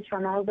obvious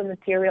from all the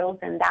materials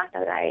and data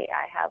that I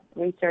have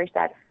researched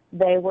that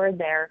they were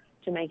there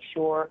to make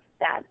sure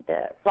that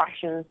the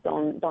Russians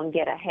don't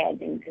get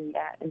ahead in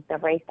the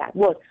race that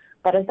was.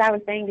 But as I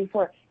was saying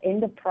before, in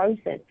the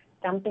process,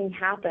 something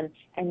happened,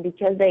 and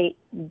because they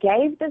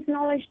gave this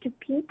knowledge to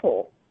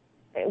people,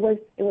 it was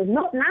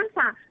not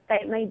NASA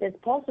that made this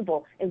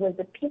possible. It was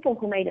the people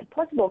who made it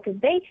possible, because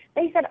they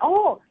said,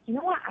 oh, you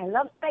know what, I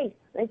love space.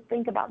 Let's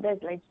think about this.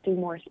 Let's do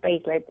more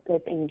space.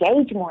 Let's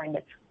engage more in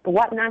this. But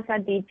what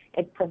NASA did,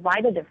 it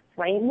provided a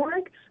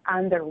framework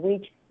under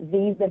which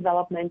these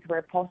developments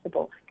were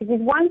possible. Because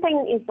it's one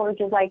thing if we're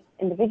just like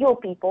individual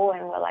people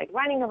and we're like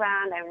running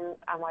around and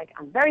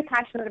I'm very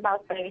passionate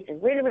about space.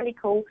 It's really, really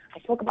cool. I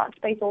talk about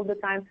space all the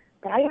time,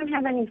 but I don't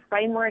have any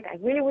framework. I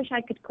really wish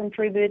I could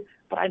contribute,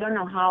 but I don't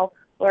know how.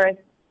 Whereas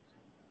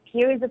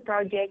here is a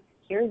project,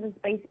 here's a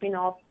space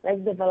spin-off,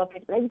 let's develop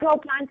it. Let's go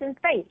plant in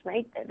space,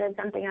 right? That's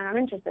something I'm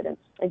interested in.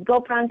 Let's go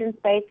plant in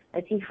space.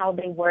 Let's see how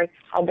they work,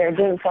 how they're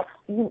doing. So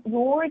you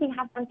already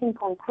have something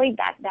concrete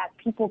that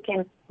people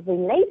can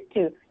relate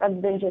to rather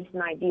than just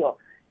an ideal.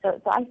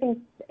 So I think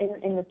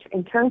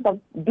in terms of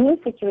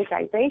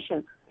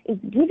de-securitization,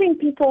 it's giving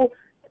people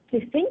to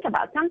think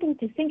about, something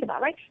to think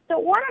about, right? So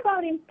what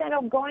about instead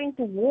of going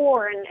to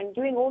war and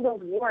doing all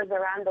those wars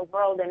around the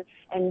world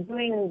and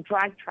doing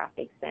drug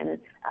traffics and,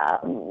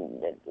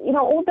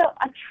 all the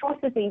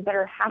atrocities that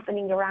are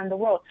happening around the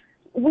world,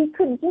 we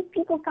could give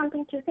people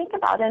something to think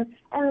about. And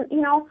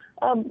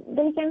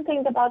they can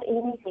think about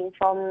anything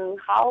from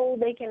how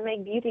they can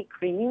make beauty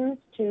creams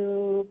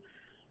to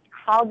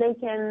how they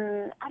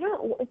can,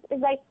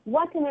 it's like,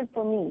 what's in it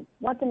for me?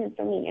 What's in it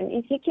for me? And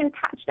if you can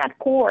touch that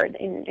chord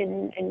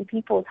in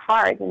people's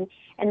hearts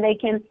and they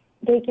can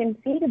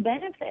see the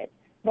benefits,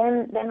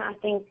 then I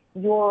think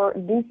your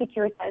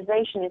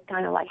desecuritization is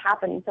kind of like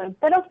happening. So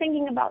instead of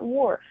thinking about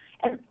war,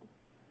 and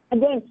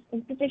again,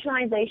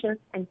 institutionalization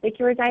and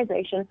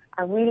securitization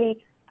are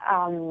really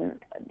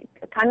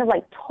kind of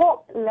like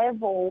top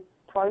level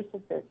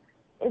processes.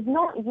 It's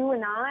not you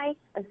and I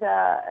as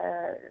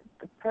a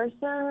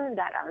person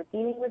that are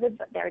dealing with it,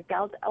 but they're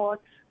dealt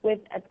with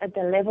at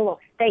the level of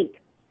state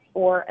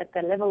or at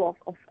the level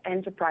of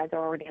enterprise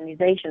or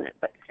organization.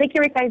 But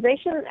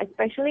securitization,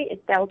 especially, is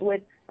dealt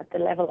with at the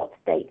level of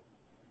state.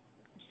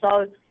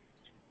 So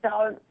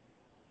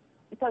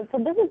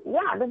this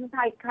is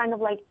how kind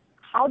of like,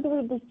 how do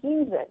we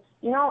diffuse it?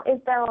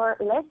 If there are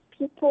less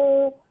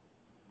people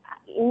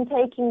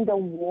intaking the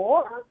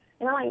war,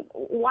 like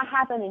what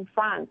happened in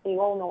France? We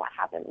all know what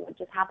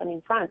just happened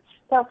in France.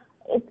 So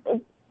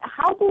it's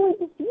how do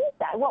we defeat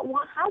that?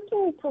 How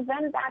can we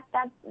prevent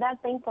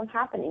that thing from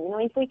happening?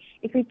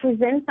 If we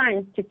present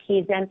science to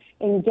kids and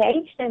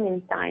engage them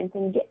in science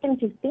and get them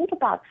to think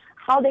about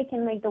how they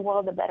can make the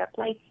world a better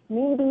place,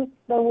 maybe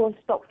they will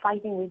stop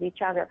fighting with each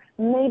other.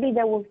 Maybe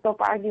they will stop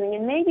arguing,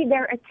 and maybe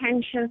their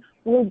attention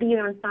will be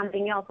on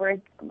something else. Whereas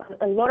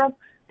a lot of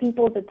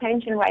people's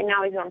attention right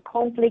now is on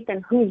conflict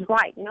and who's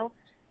right.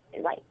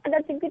 Like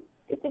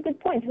it's a good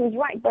point. Who's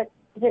right? But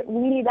is it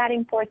really that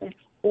important?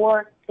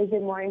 Or is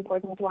it more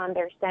important to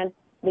understand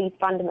these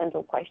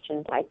fundamental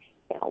questions like,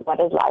 what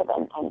is life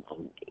and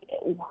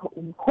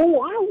who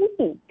are we?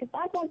 Because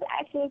that's what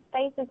actually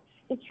space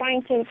is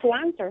trying to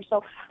answer.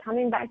 So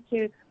coming back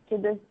to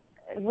this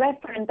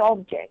referent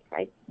object,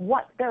 right?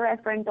 What's the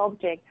referent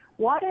object?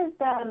 What is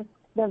the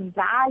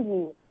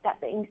value that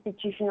the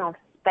institution of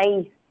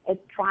space is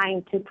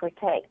trying to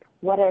protect?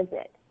 What is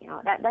it?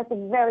 That's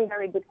a very,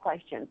 very good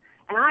question.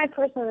 And I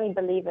personally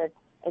believe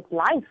it's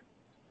life,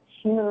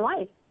 human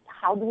life.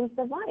 How do we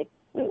survive?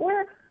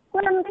 We're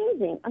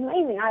amazing.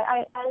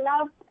 I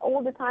love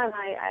all the time.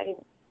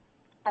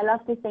 I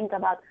love to think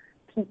about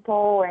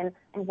people and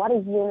what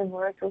is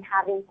universe we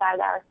have inside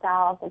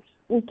ourselves, and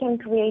we can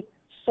create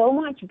so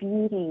much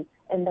beauty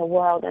in the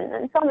world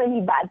and so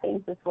many bad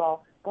things as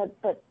well.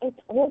 But it's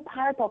all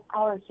part of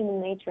our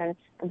human nature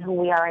and who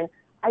we are. And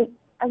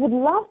I would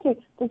love to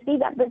see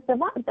that this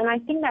survives. And I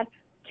think that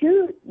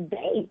to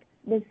date,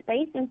 the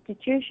space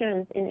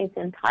institutions in its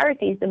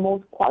entirety is the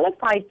most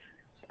qualified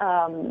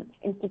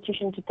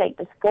institution to take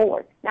this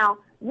forward. Now,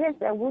 yes,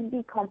 there would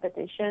be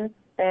competition.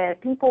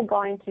 People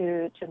going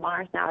to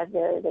Mars now,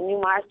 the new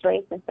Mars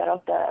race instead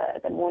of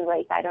the moon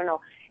race, I don't know.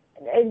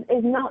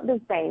 It's not the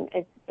same.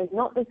 It's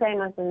not the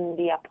same as in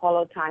the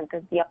Apollo time,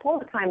 because the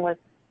Apollo time was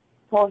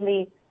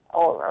totally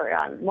or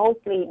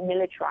mostly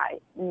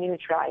militarized.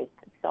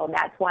 So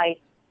that's why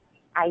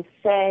I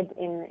said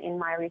in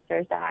my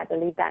research that I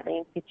believe that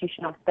the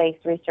institution of space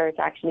research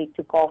actually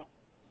took off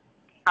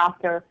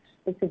after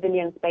the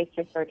civilian space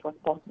research was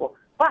possible.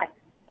 But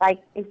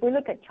if we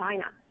look at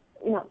China,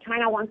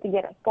 China wants to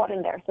get a spot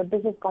in there. So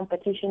this is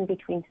competition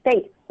between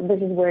states. So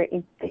this is where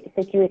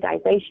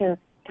securitization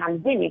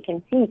comes in. You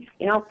can see,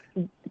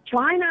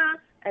 China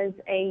as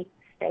a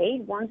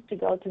state wants to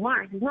go to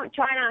Mars. It's not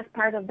China as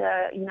part of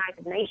the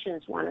United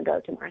Nations want to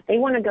go to Mars. They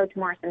want to go to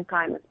Mars and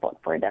claim a spot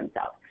for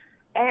themselves.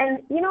 And,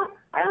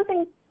 I don't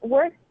think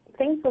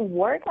things will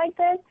work like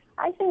this.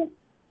 I think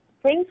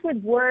things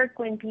would work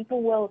when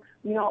people will,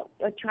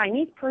 a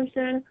Chinese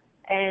person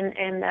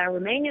and a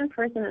Romanian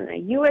person and a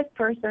U.S.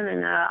 person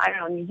and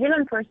a New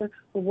Zealand person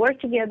will work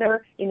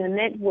together in a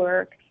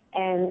network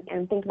and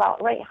think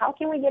about, right, how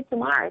can we get to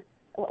Mars?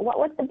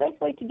 What's the best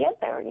way to get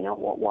there?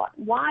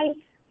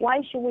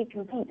 Why should we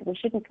compete? We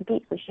shouldn't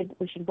compete.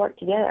 We should work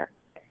together.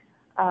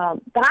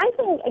 But I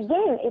think,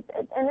 again,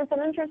 it's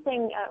an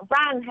interesting,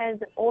 RAND has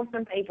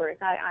awesome papers.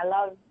 I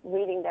love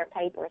reading their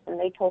papers, and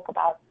they talk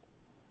about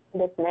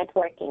this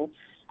networking.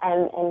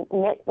 And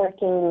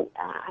networking,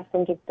 I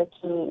think, is the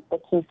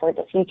key for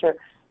the future.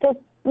 Because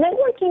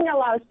networking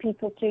allows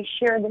people to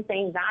share the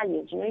same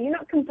values. You're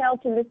not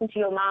compelled to listen to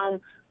your mom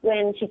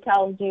when she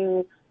tells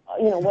you,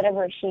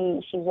 whatever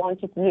she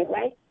wants you to do,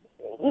 right?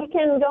 You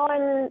can go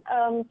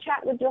and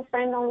chat with your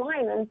friend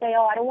online and say,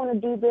 oh, I don't want to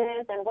do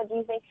this, and what do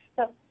you think?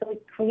 So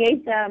it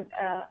creates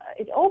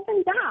it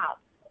opens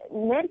up.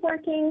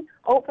 Networking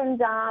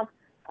opens up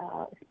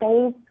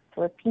space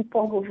for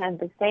people who have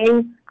the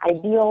same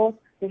ideals,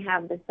 who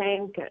have the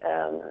same,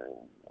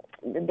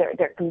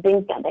 they're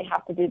convinced that they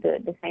have to do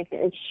the same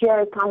thing, and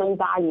share common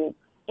values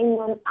in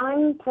an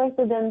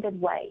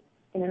unprecedented way.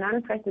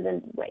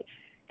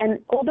 And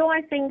although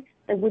I think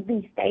there would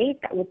be states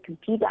that would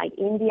compete, like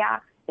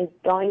India is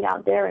going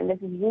out there, and this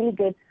is really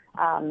good.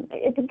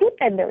 It's good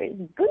that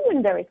good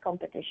when there is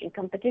competition.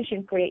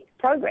 Competition creates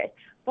progress.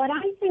 But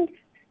I think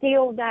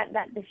still that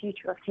the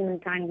future of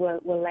humankind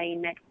will lay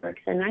in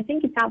networks. And I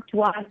think it's up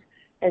to us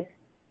as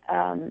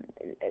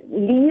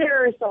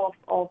leaders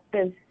of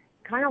this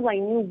kind of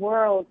new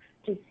world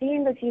to see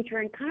in the future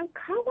and kind of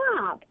come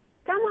up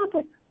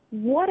with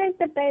what is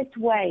the best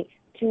way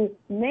to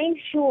make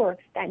sure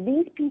that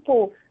these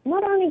people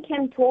not only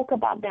can talk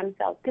about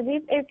themselves, because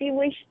if you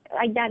wish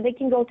like that, they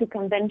can go to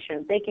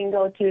conventions, they can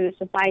go to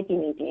society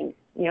meetings,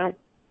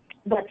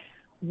 but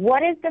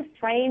what is the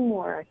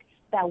framework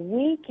that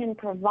we can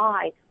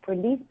provide for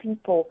these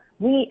people,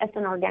 we as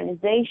an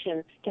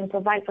organization can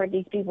provide for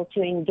these people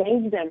to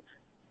engage them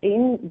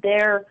in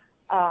their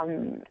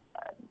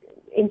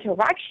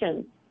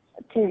interaction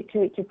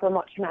to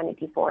promote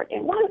humanity forward.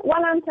 And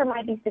one answer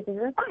might be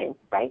citizen science,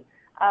 right?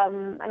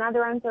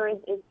 Another answer is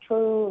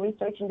true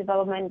research and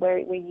development, where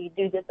you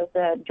do this as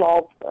a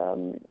job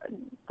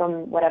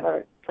from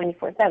whatever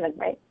 24/7,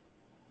 right?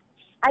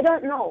 I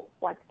don't know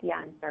what's the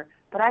answer,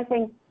 but I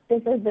think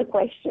this is the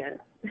question.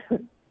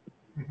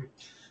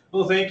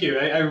 Well, thank you.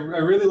 I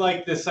really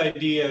like this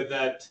idea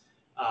that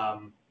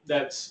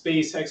that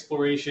space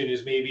exploration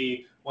is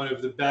maybe one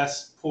of the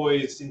best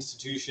poised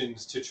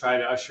institutions to try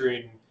to usher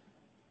in,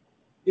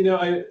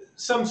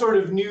 some sort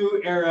of new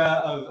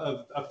era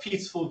of a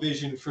peaceful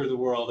vision for the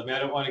world. I mean, I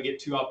don't want to get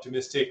too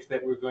optimistic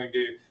that we're going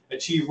to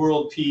achieve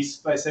world peace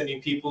by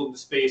sending people into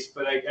space,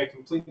 but I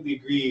completely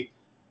agree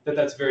that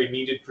that's a very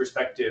needed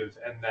perspective,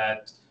 and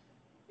that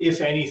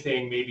if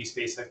anything, maybe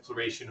space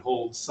exploration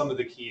holds some of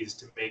the keys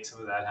to make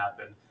some of that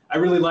happen. I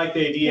really like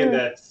the idea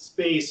that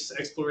space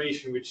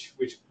exploration, which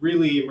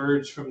really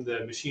emerged from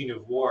the machine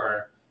of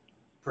war,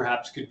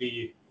 perhaps could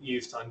be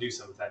used to undo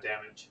some of that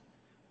damage.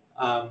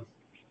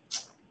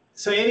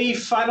 So any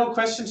final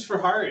questions for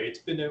Hari? It's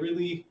been a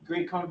really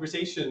great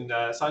conversation.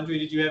 Sanjay,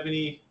 did you have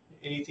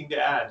anything to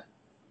add?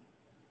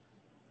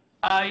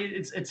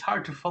 It's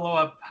hard to follow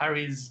up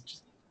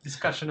Hari's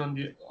discussion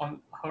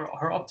on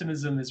her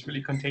optimism is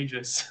really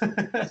contagious.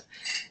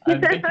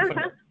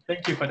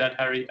 Thank you for that,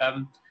 Hari.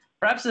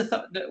 Perhaps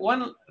the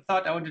one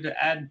thought I wanted to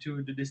add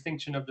to the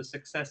distinction of the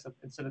success of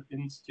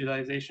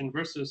institutionalization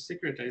versus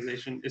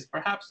securitization is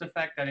perhaps the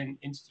fact that in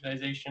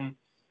institutionalization,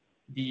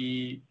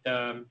 the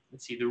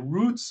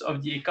roots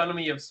of the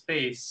economy of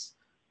space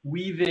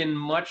weave in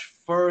much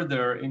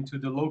further into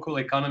the local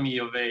economy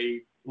of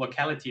a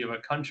locality of a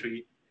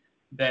country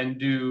than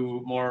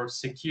do more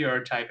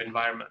secure type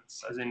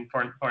environments. As in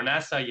for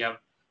NASA, you have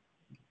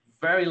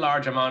very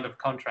large amount of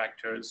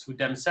contractors who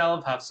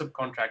themselves have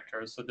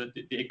subcontractors. So the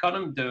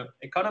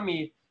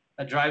economy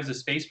that drives the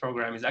space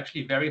program is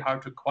actually very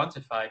hard to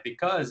quantify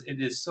because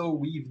it is so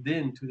weaved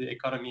into the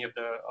economy of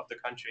the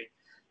country.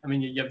 I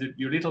mean, you have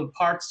your little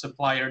parts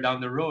supplier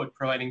down the road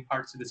providing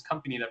parts to this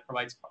company that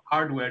provides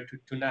hardware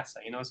to NASA.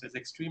 So it's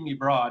extremely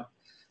broad,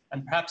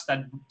 and perhaps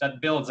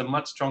that builds a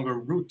much stronger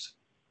root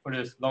for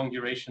the long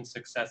duration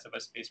success of a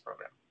space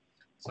program.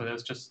 So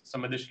there's just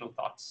some additional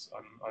thoughts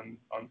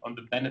on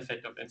the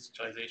benefit of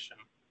institutionalization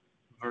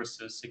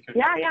versus security.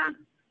 Yeah,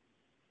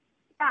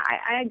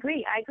 I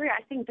agree. I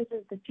think this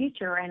is the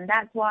future, and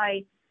that's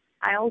why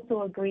I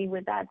also agree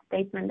with that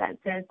statement that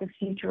says the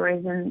future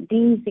is in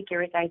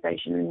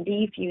de-securitization and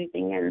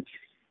defusing, and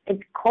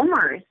it's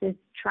commerce, it's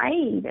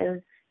trade,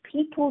 it's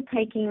people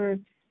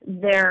taking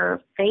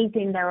their fate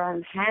in their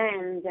own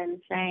hands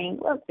and saying,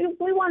 look,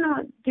 we want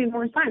to do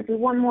more science, we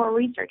want more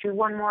research, we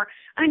want more.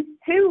 I mean,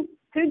 who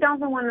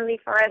doesn't want to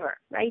live forever,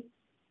 right?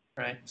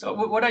 Right. So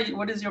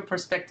what is your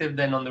perspective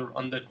then on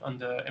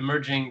the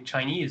emerging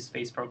Chinese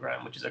space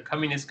program, which is a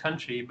communist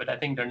country, but I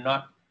think they're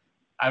not.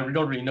 I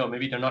don't really know.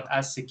 Maybe they're not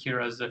as secure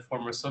as the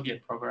former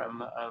Soviet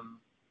program.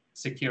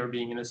 Secure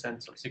being in a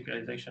sense of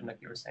securitization, like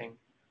you were saying.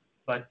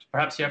 But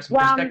perhaps you have some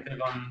perspective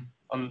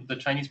on the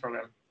Chinese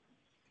program.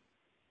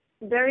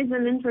 There is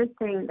an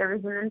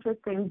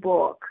interesting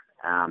book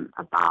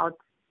about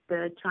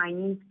the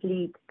Chinese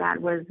fleet that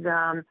was,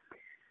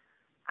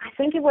 I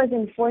think it was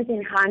in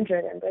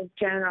 1400, and this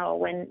general,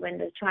 when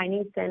the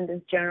Chinese sent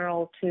this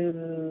general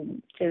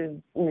to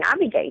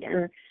navigate,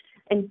 and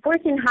in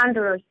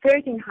 1400 or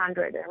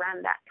 1300,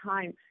 around that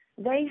time,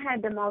 they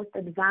had the most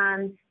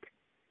advanced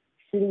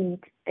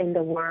fleet in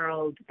the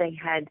world. They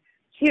had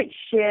huge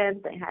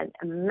ships, they had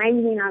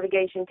amazing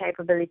navigation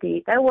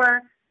capability.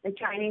 The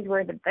Chinese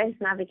were the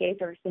best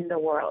navigators in the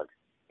world.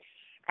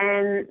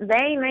 And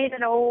they made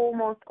it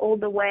almost all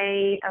the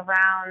way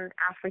around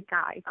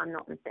Africa, if I'm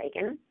not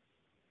mistaken.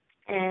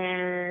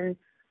 And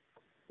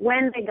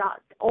when they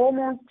got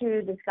almost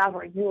to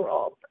discover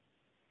Europe,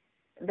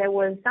 there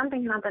was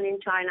something happened in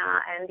China,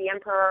 and the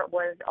emperor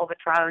was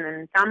overthrown,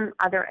 and some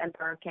other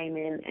emperor came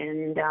in,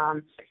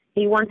 and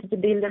he wanted to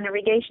build an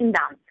irrigation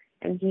dam,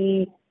 and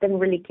he didn't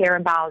really care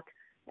about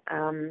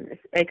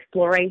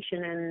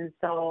exploration, and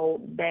so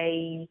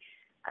they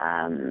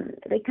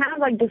kind of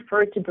like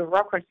deferred to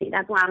bureaucracy.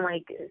 That's why I'm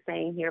like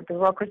saying here,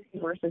 bureaucracy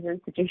versus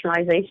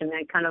institutionalization,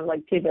 they're kind of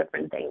like two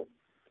different things.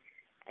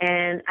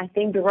 And I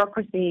think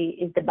bureaucracy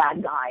is the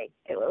bad guy.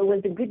 It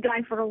was a good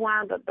guy for a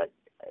while, but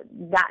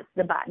that's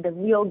the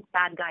real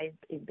bad guy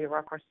is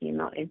bureaucracy,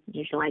 not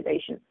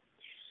institutionalization.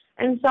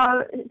 And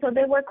so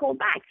they were called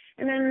back.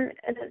 And then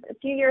a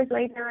few years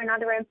later,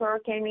 another emperor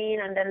came in,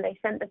 and then they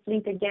sent the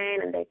fleet again,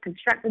 and they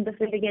constructed the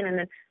fleet again, and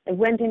then they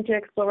went into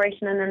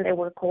exploration, and then they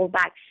were called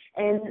back.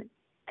 And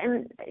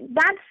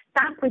that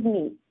stuck with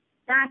me,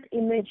 that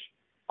image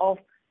of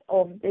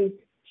this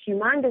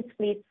humongous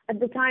fleet. At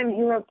the time,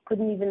 Europe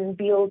couldn't even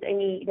build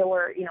any.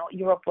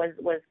 Europe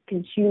was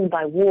consumed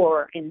by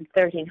war in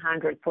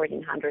 1300,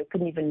 1400,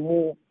 couldn't even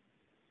move,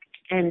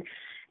 and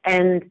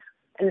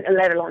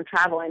let alone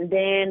travel. And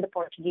then the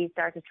Portuguese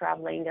started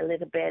traveling a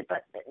little bit,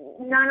 but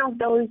none of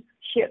those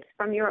ships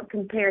from Europe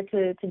compared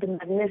to the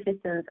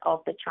magnificence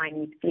of the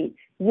Chinese fleet.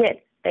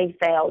 Yet they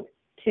failed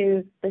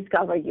to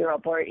discover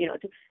Europe, or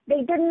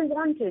they didn't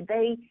want to.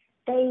 They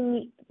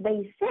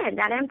said,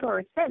 that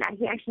emperor said that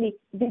he actually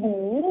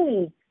didn't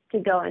need to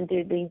go and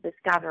do these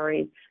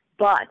discoveries,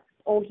 but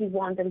all he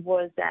wanted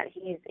was that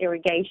his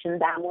irrigation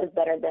dam was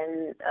better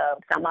than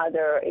some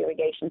other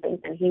irrigation things,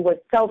 and he was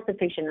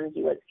self-sufficient, and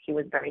he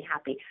was very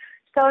happy.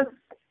 So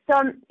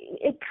So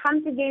it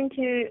comes again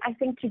to, I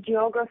think, to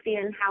geography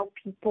and how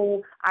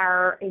people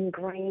are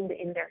ingrained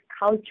in their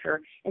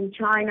culture. In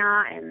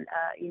China and,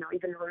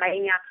 even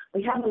Romania,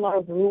 we have a lot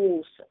of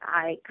rules.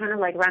 I kind of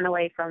like ran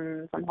away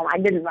from home. I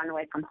didn't run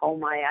away from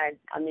home.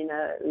 I'm in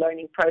a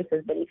learning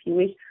process, but if you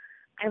wish,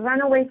 I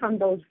ran away from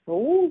those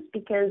rules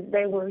because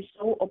they were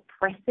so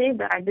oppressive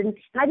that I didn't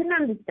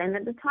understand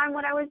at the time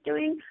what I was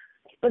doing.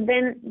 But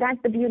then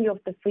that's the beauty of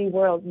the free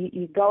world.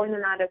 You go in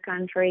another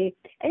country,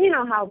 and you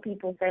know how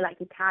people say, like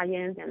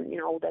Italians and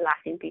the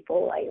Latin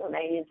people, like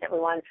Romanians,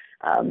 everyone.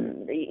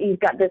 You've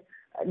got this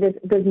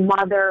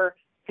mother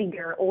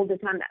figure all the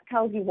time that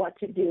tells you what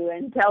to do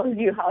and tells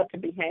you how to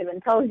behave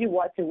and tells you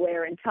what to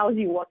wear and tells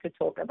you what to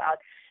talk about.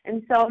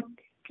 And so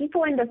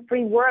people in the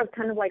free world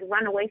kind of like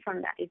run away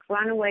from that. They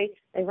run away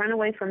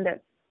from the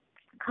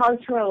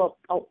cultural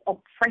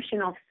oppression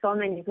of so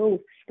many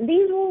rules. And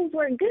these rules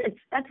were good.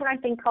 That's what I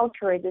think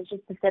culture is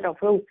just a set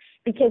of rules,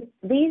 because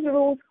these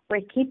rules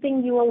were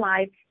keeping you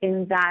alive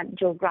in that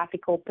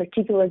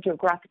particular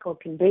geographical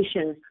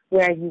conditions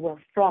where you were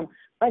from.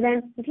 But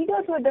then if you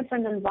go to a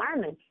different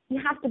environment,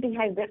 you have to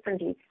behave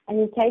differently.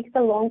 And it takes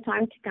a long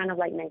time to kind of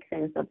like make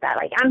sense of that.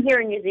 Like I'm here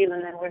in New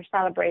Zealand and we're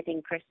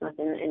celebrating Christmas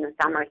in the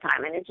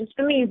summertime. And it just,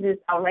 for me,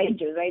 it's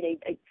outrageous, right?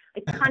 I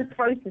can't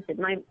process it.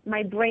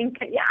 My brain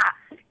can't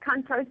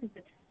process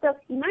it. So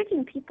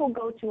imagine people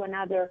go to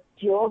another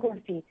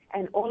geography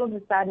and all of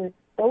a sudden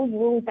those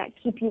rules that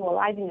keep you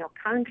alive in your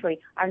country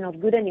are not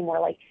good anymore.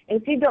 Like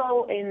if you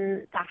go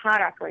in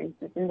Sahara, for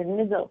instance, in the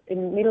middle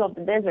of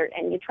the desert,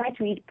 and you try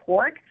to eat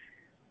pork,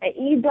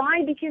 you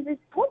die because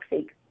it's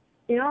toxic.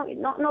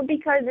 Not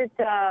because it's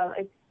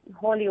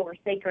holy or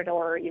sacred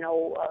or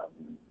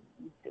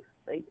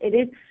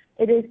it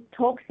is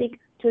toxic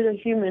to the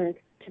humans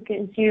to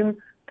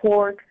consume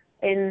pork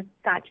in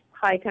such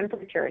high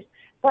temperatures.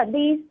 But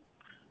these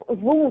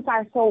rules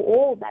are so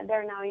old that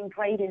they're now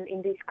ingrained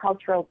in these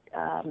cultural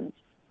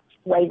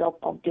ways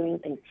of doing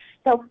things.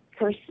 So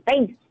for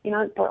space,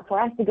 for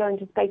us to go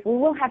into space, we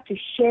will have to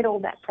shed all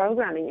that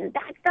programming. And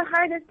that's the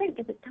hardest thing,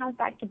 because it comes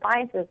back to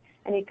biases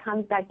and it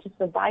comes back to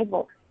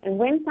survival. And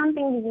when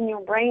something is in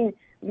your brain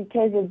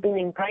because it's been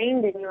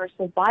ingrained in your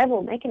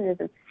survival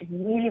mechanism, it's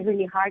really,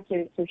 really hard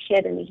to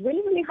shed. And it's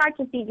really, really hard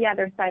to see the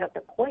other side of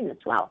the coin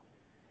as well.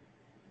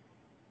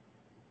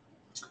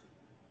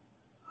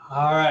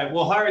 All right.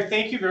 Well, Hari,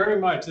 thank you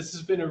very much. This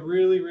has been a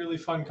really, really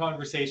fun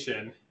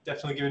conversation.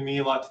 Definitely given me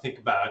a lot to think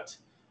about.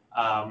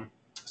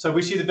 So I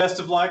wish you the best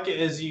of luck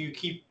as you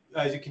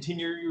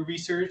continue your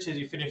research, as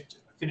you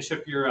finish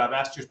up your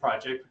master's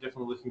project. We're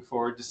definitely looking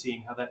forward to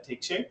seeing how that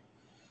takes shape.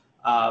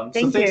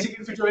 Thanks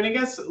again for joining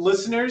us.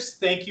 Listeners,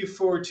 thank you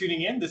for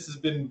tuning in. This has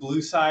been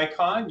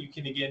BlueSciCon. You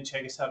can again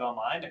check us out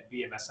online at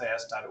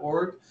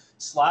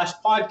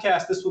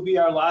bmsis.org/podcast. This will be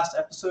our last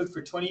episode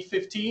for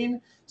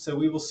 2015. So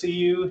we will see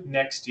you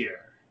next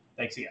year.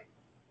 Thanks again.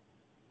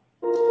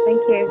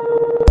 Thank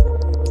you.